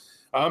 So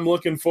I'm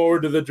looking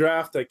forward to the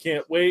draft. I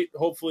can't wait.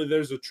 Hopefully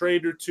there's a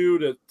trade or two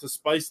to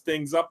spice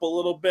things up a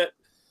little bit.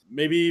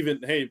 Maybe even,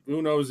 hey,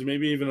 who knows,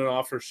 maybe even an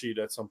offer sheet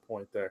at some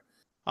point there.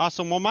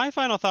 Awesome. Well, my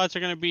final thoughts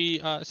are going to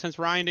be, since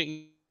Ryan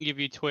didn't give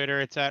you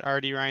Twitter, it's at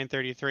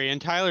RDRyan33,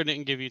 and Tyler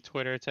didn't give you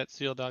Twitter, it's at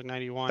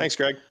SealDog91. Thanks,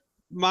 Greg.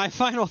 My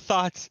final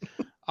thoughts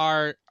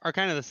are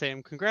kind of the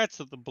same. Congrats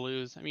to the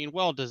Blues. I mean,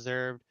 well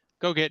deserved.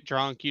 Go get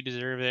drunk. You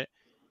deserve it.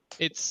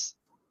 It's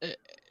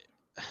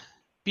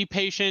be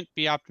patient,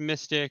 be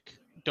optimistic.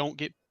 Don't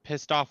get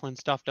pissed off when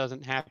stuff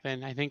doesn't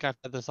happen. I think I've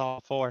said this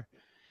all before.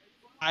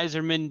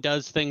 Yzerman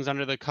does things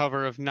under the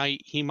cover of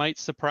night. He might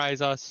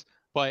surprise us,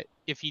 but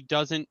if he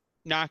doesn't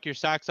knock your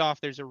socks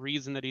off. There's a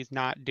reason that he's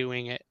not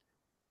doing it.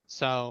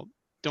 So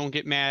don't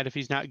get mad if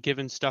he's not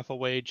giving stuff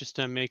away just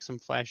to make some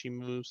flashy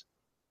moves.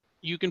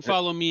 You can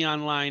follow me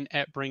online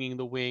at Bringing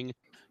the Wing.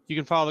 You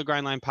can follow the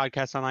Grindline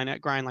Podcast online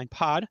at Grindline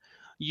Pod.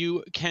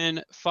 You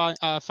can find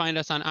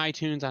us on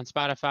iTunes, on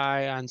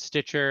Spotify, on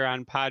Stitcher,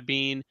 on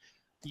Podbean.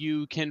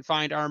 You can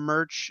find our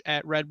merch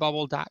at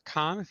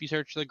redbubble.com. If you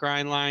search the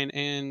Grindline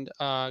and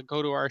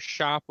go to our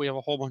shop, we have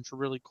a whole bunch of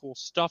really cool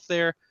stuff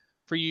there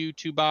for you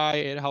to buy.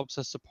 It helps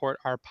us support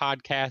our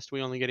podcast.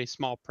 We only get a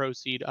small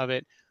proceed of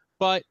it,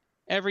 but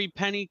every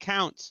penny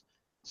counts.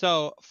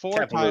 So for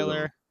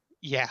Capitalism.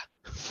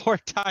 for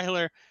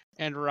Tyler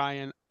and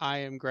Ryan, I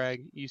am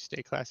Greg. You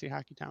stay classy,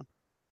 Hockey Town.